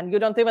 and you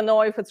don't even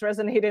know if it's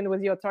resonating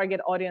with your target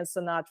audience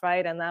or not,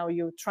 right? And now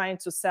you're trying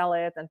to sell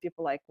it, and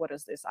people are like, what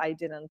is this? I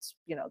didn't,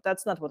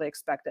 that's not what I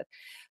expected.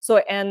 So,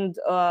 and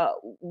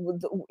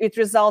it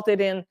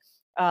resulted in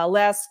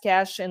less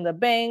cash in the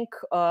bank,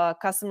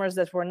 customers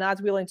that were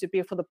not willing to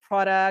pay for the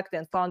product,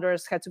 and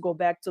founders had to go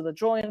back to the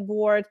drawing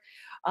board.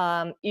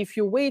 If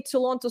you wait too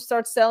long to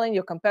start selling,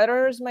 your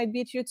competitors might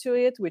beat you to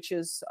it, which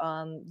is,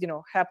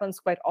 happens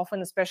quite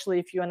often, especially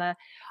if you're in a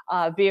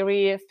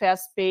very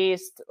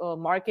fast-paced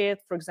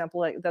market. For example,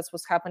 like that's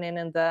what's happening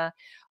in the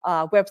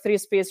Web3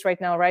 space right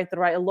now, right?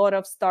 There are a lot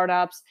of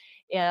startups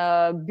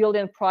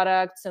building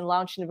products and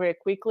launching very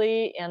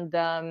quickly, and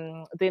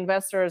the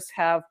investors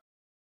have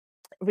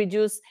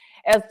reduce,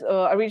 as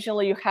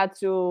originally you had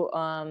to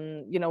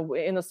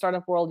in the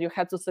startup world you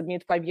had to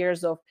submit 5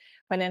 years of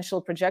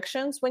financial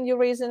projections when you're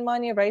raising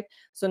money, right?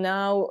 So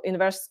now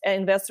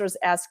investors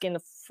asking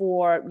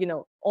for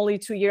only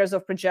 2 years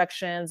of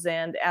projections,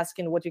 and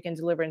asking what you can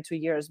deliver in 2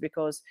 years,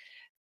 because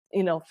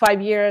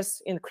 5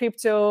 years in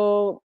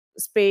crypto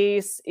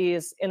space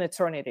is an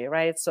eternity,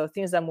 right? So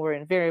things are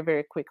moving very,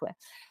 very quickly.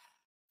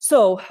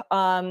 So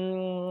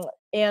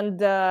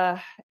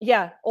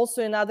yeah,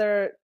 also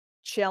another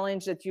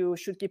challenge that you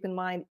should keep in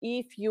mind: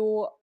 if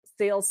your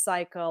sales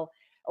cycle,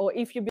 or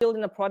if you're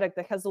building a product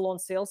that has a long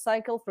sales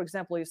cycle, for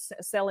example, you're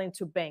selling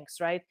to banks,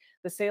 right?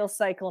 The sales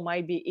cycle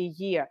might be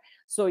a year.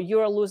 So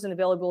you're losing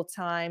valuable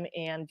time,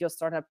 and your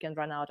startup can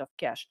run out of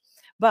cash.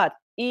 But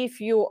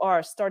if you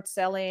start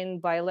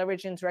selling by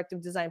leveraging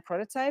interactive design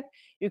prototype,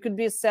 you could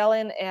be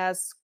selling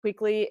as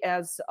quickly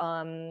as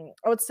I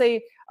would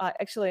say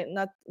actually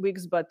not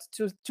weeks, but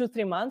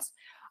 2-3 months.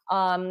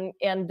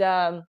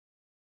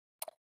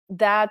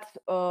 That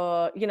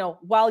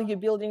while you're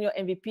building your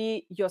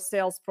MVP, your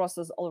sales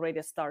process already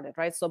started,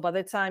 right? So by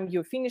the time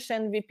you finish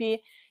MVP,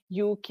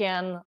 you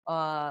can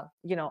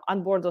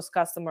onboard those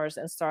customers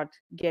and start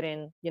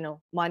getting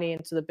money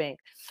into the bank.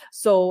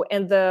 So,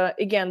 and the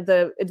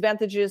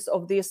advantages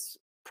of this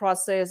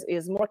process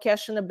is more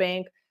cash in the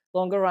bank,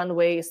 longer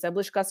runway,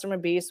 established customer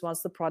base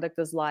once the product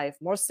is live,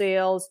 more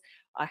sales,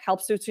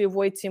 helps you to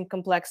avoid team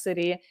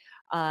complexity,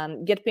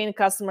 get paying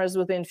customers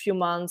within a few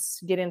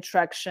months, getting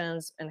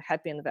tractions, and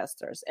happy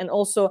investors. And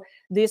also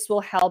this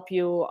will help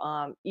you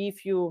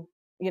if you,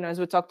 as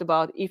we talked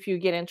about, if you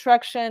get in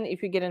traction,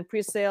 if you get in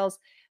pre-sales,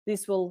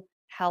 this will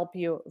help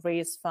you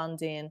raise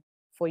funding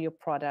for your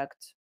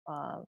product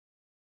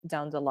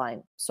down the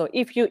line. So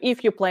if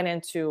you're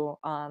planning to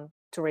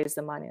raise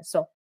the money.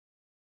 So,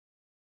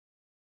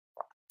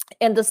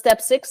 and the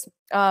step 6,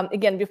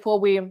 again, before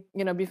we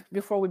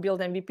build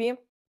MVP,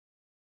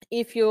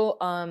 if you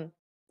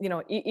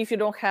if you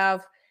don't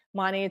have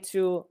money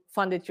to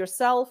fund it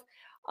yourself,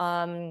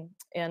 or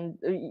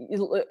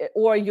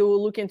you're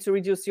looking to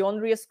reduce your own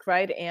risk,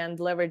 right, and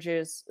leverage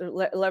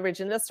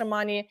investor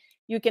money,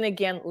 you can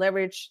again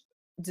leverage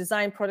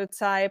design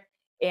prototype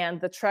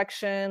and the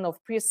traction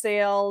of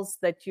pre-sales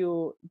that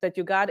you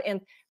got.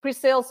 And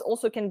pre-sales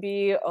also can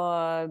be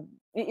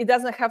it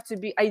doesn't have to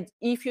be,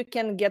 if you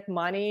can get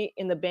money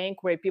in the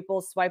bank where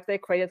people swipe their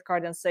credit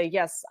card and say,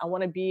 yes, I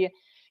want to be,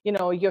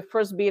 your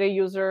first beta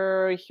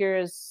user,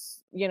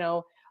 here's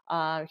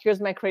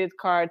my credit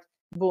card,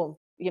 boom,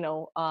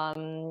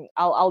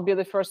 I'll be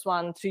the first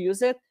one to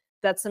use it.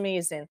 That's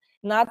amazing.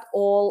 Not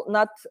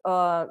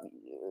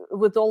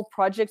with all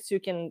projects you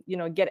can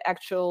get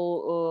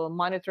actual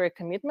monetary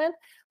commitment,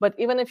 but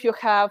even if you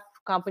have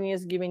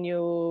companies giving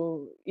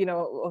you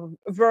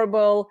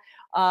verbal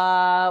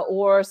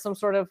or some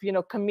sort of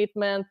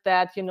commitment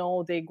that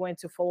they're going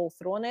to follow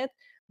through on it,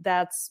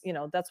 that's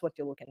what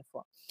you're looking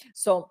for.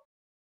 So,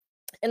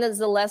 and as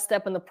the last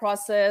step in the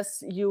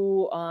process,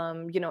 you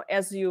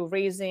as you're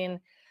raising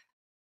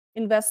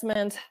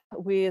investment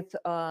with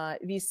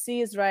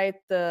VCs, right?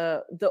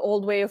 The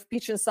old way of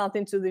pitching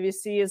something to the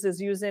VCs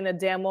is using a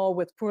demo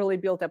with poorly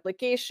built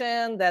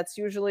application that's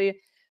usually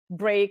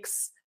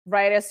breaks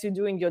right as you're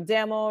doing your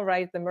demo,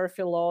 right? The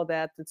Murphy law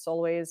that it's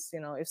always,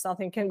 if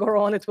something can go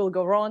wrong, it will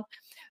go wrong.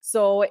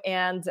 So,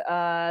 and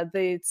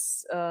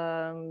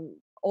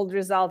old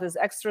result is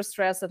extra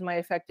stress that might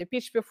affect your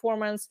pitch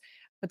performance.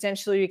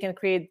 Potentially, you can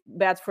create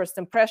bad first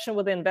impression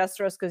with the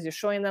investors because you're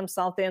showing them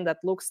something that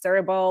looks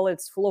terrible.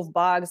 It's full of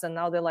bugs, and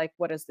now they're like,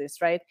 "What is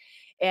this?" Right?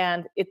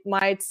 And it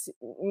might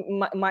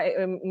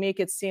make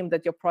it seem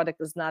that your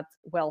product is not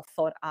well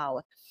thought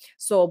out.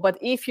 So, but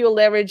if you're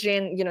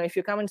leveraging, if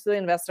you come into the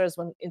investors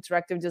with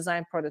interactive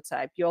design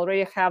prototype, you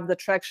already have the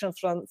traction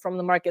from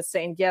the market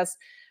saying, "Yes,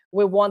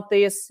 we want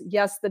this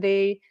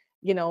yesterday.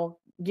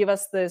 Give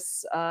us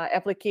this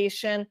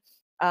application."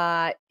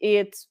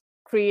 It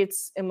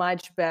creates a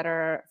much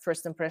better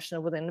first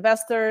impression with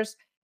investors.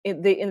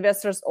 The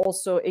investors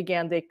also,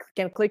 again, they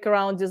can click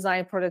around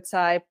design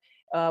prototype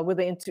with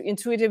the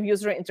intuitive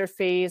user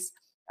interface,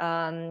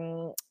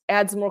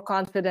 adds more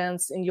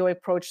confidence in your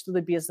approach to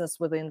the business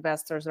with the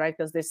investors, right?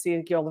 Because they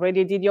see you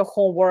already did your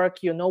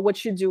homework, you know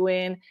what you're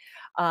doing.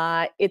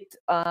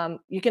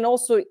 You can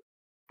also,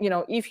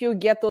 if you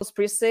get those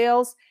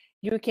pre-sales,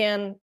 you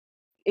can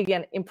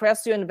again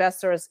impress your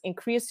investors,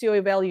 increase your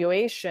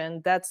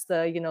evaluation. That's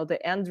the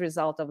end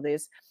result of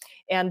this.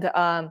 And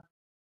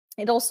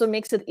it also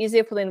makes it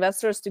easier for the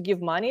investors to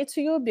give money to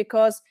you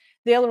because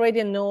they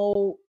already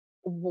know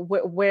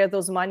where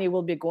those money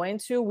will be going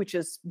to, which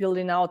is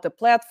building out the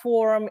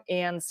platform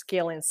and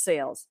scaling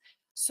sales.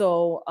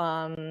 So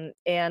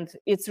and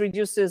it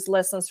reduces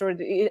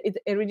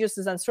it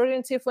reduces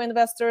uncertainty for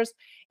investors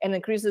and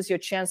increases your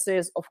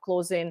chances of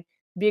closing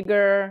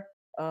bigger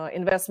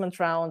investment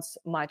rounds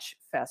much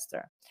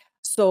faster.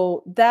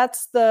 So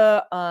that's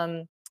the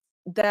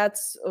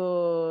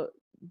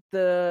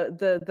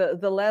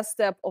last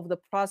step of the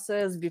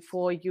process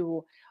before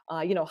you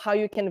how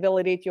you can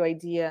validate your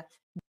idea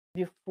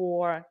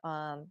before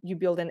you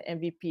build an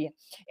MVP.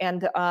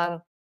 And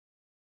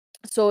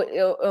so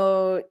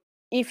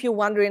if you're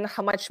wondering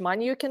how much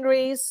money you can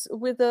raise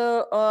with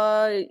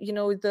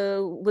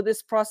with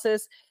this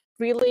process,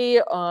 really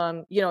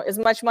as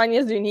much money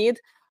as you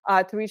need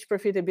to reach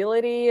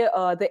profitability.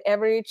 The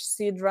average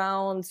seed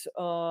round,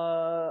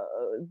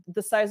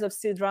 the size of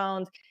seed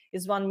round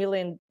is $1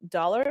 million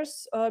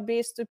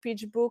based to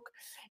PitchBook.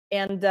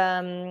 And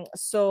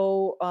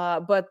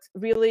but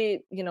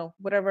really,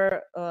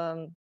 whatever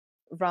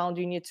round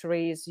you need to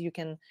raise, you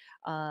can,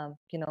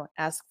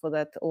 ask for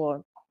that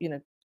or,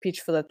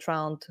 pitch for that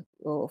round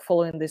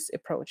following this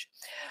approach.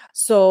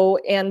 So,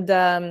 and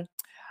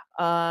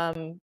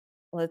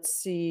let's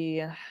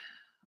see.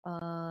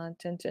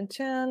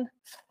 10.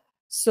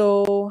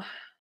 So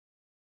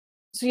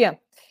yeah,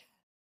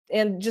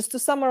 and just to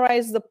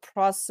summarize the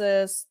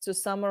process, to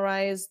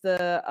summarize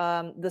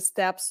the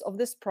steps of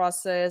this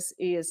process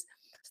is: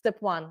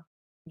 step 1,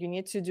 you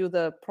need to do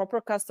the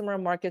proper customer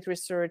market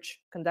research,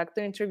 conduct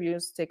the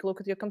interviews, take a look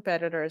at your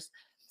competitors.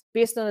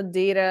 Based on the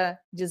data,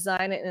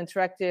 design an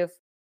interactive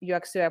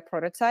UX UI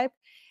prototype,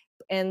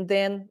 and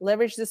then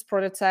leverage this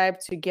prototype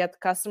to get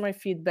customer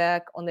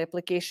feedback on the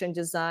application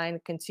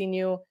design,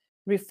 continue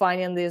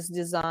refining this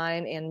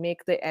design and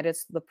make the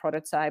edits to the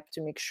prototype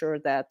to make sure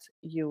that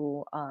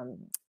you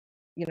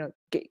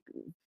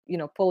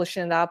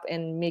polishing it up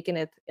and making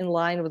it in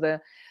line with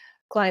the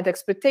client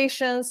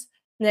expectations.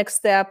 Next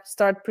step,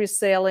 start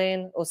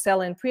pre-selling or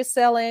selling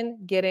pre-selling,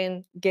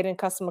 getting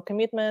customer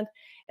commitment.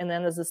 And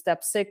then as a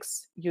step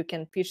 6, you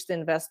can pitch the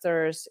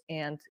investors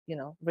and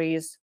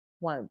raise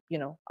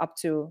up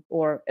to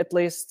or at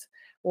least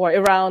or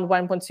around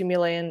 1.2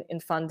 million in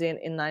funding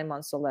in 9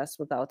 months or less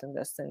without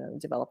investing in the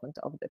development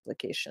of the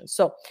application.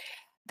 So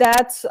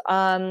that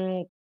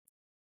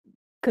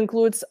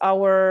concludes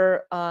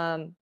our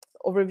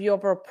overview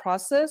of our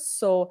process.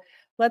 So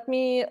let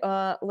me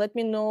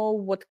know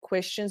what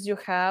questions you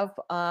have.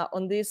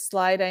 On this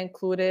slide, I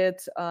included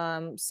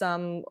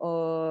some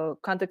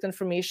contact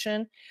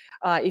information.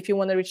 If you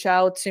want to reach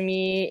out to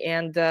me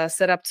and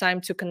set up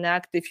time to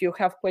connect, if you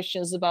have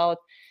questions about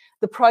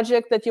the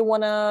project that you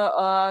want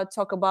to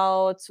talk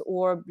about,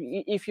 or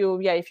if you're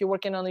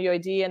working on your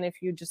idea and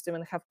if you just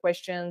even have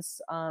questions,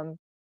 don't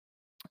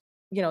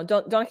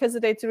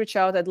hesitate to reach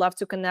out. I'd love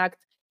to connect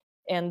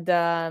and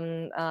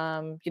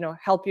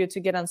help you to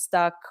get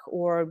unstuck,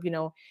 or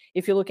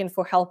if you're looking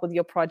for help with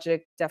your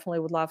project, definitely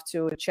would love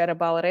to chat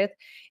about it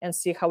and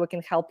see how we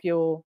can help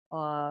you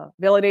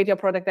validate your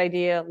product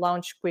idea,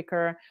 launch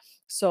quicker.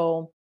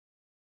 So,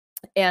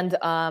 and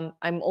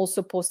I'm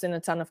also posting a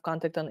ton of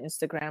content on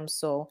Instagram,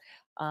 so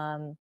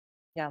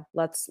yeah,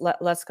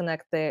 let's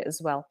connect there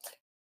as well.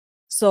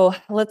 So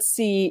let's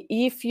see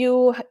if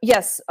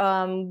yes,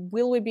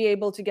 will we be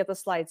able to get the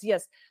slides?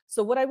 Yes.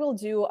 So what I will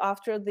do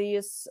after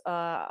this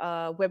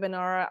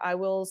webinar, I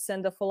will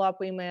send a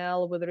follow-up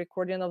email with a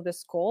recording of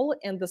this call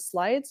and the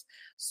slides,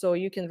 so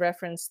you can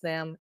reference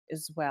them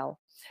as well.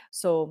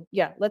 So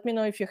yeah, let me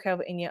know if you have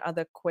any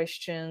other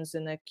questions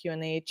in the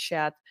Q&A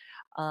chat.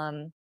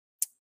 And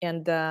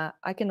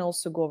I can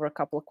also go over a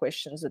couple of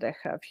questions that I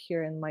have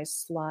here in my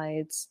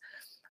slides.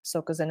 So,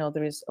 because I know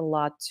there is a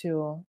lot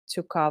to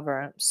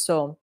cover.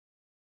 So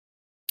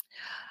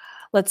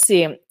let's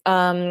see. In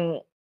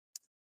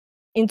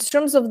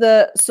terms of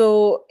the,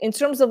 so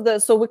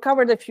we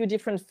covered a few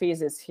different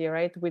phases here,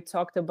 right? We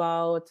talked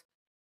about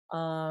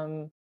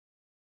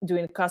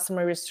doing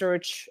customer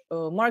research,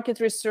 market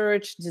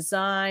research,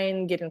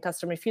 design, getting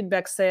customer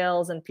feedback,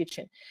 sales, and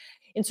pitching.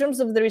 In terms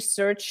of the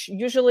research,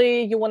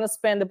 usually you want to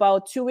spend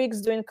about 2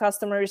 weeks doing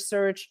customer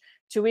research,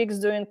 2 weeks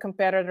doing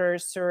competitor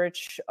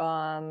research,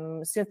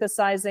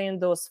 synthesizing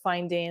those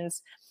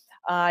findings.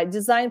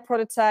 Design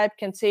prototype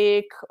can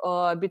take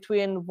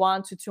between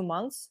 1 to 2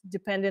 months,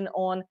 depending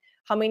on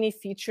how many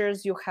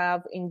features you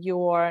have in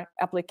your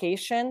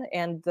application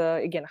and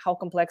again, how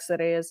complex it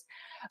is.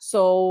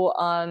 So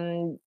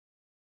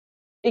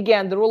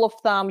again, the rule of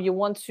thumb, you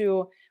want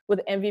to,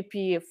 with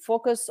MVP,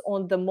 focus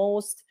on the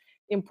most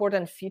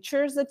important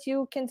features that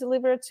you can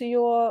deliver to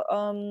your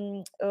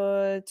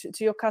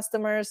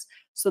customers,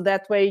 so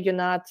that way you're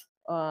not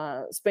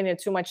spending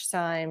too much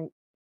time,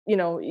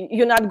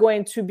 you're not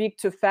going too big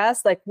too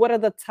fast. Like, what are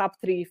the top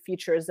 3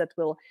 features that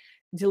will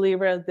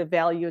deliver the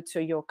value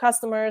to your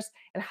customers,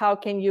 and how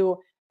can you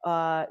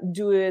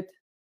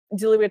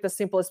deliver it as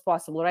simple as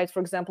possible, right? For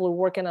example, we're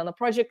working on a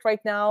project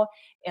right now,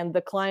 and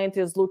the client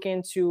is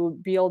looking to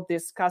build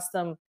this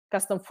custom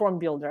form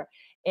builder,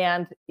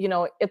 and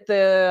at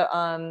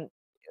the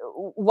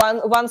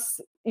once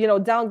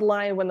down the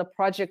line, when the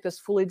project is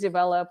fully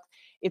developed,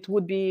 it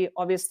would be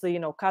obviously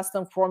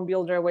custom form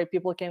builder where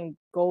people can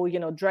go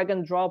drag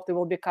and drop. There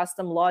will be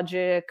custom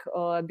logic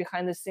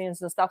behind the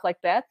scenes and stuff like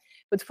that.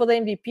 But for the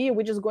MVP,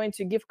 we're just going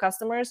to give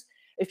customers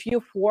a few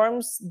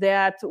forms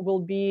that will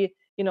be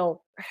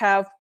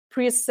have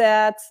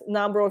preset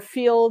number of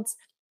fields,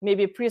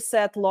 maybe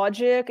preset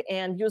logic,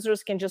 and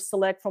users can just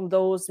select from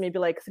those maybe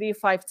like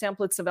 3-5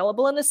 templates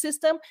available in the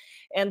system,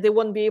 and they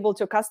won't be able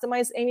to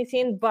customize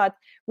anything. But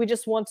we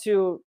just want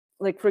to,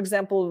 like, for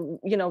example,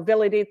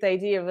 validate the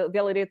idea,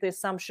 validate the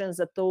assumptions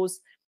that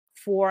those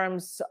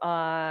forms,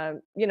 gather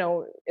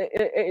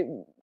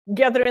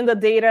in the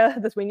data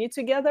that we need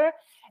to gather.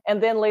 And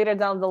then later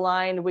down the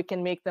line, we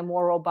can make them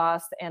more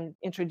robust and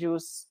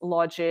introduce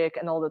logic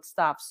and all that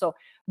stuff. So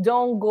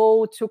don't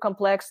go too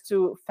complex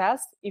too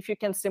fast. If you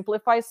can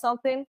simplify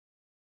something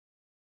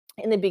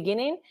in the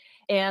beginning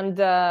and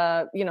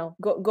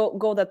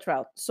go that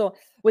route. So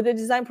with the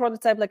design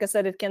prototype, like I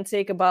said, it can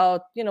take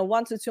about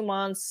 1 to 2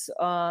 months,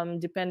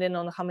 depending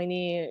on how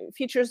many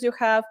features you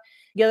have.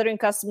 Gathering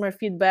customer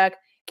feedback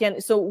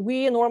so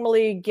we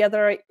normally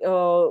gather,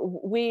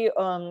 we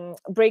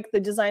break the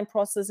design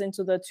process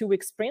into the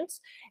 2-week sprints,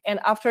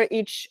 and after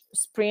each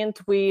sprint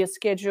we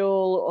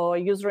schedule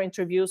user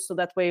interviews, so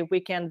that way we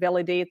can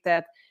validate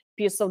that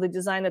piece of the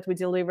design that we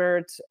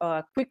delivered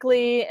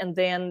quickly, and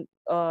then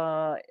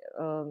add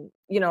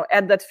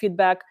that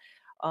feedback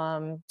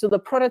to the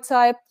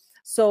prototype.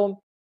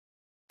 So,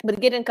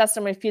 but getting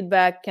customer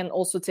feedback can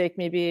also take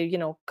maybe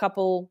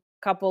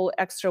couple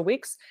extra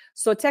weeks.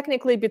 So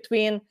technically,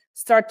 between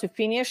start to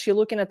finish, you're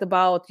looking at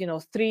about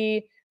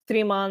 3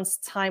 months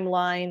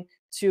timeline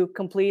to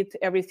complete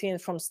everything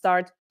from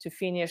start to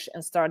finish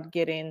and start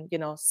getting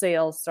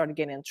sales, start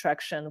getting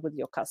traction with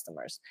your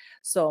customers.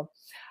 So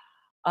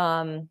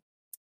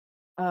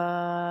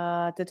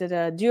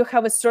do you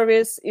have a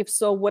service? If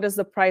so, what is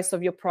the price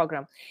of your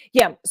program?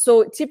 Yeah,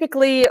 so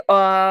typically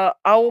our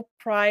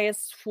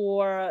price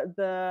for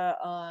the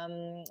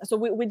so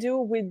we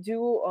do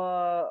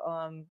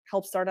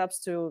help startups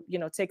to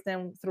take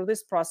them through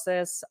this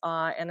process,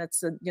 and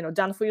it's a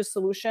done for you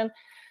solution.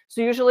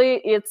 So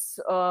usually it's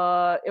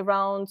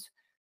around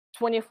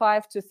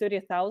 25 to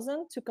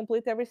 30,000 to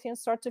complete everything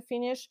start to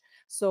finish.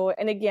 So,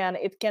 and again,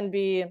 it can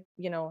be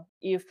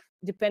if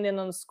depending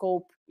on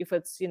scope, if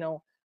it's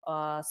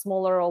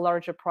smaller or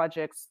larger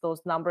projects,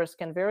 those numbers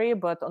can vary,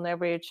 but on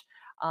average,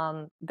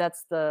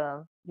 that's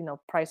the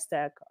price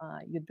tag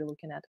you'd be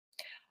looking at.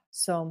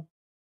 So,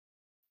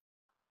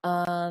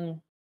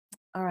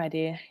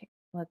 alrighty,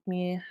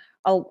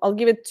 I'll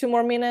give it 2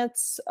 more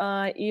minutes.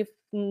 If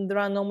there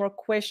are no more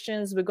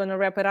questions, we're gonna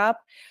wrap it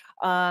up.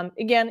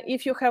 Again,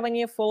 if you have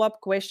any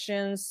follow-up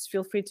questions,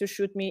 feel free to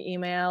shoot me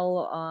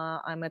email.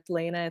 I'm at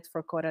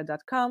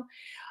lena@forcoda.com,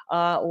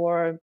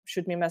 or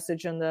shoot me a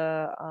message on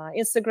the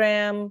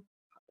Instagram.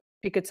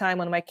 Pick a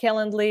time on my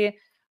Calendly.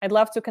 I'd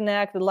love to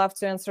connect. I'd love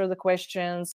to answer the questions.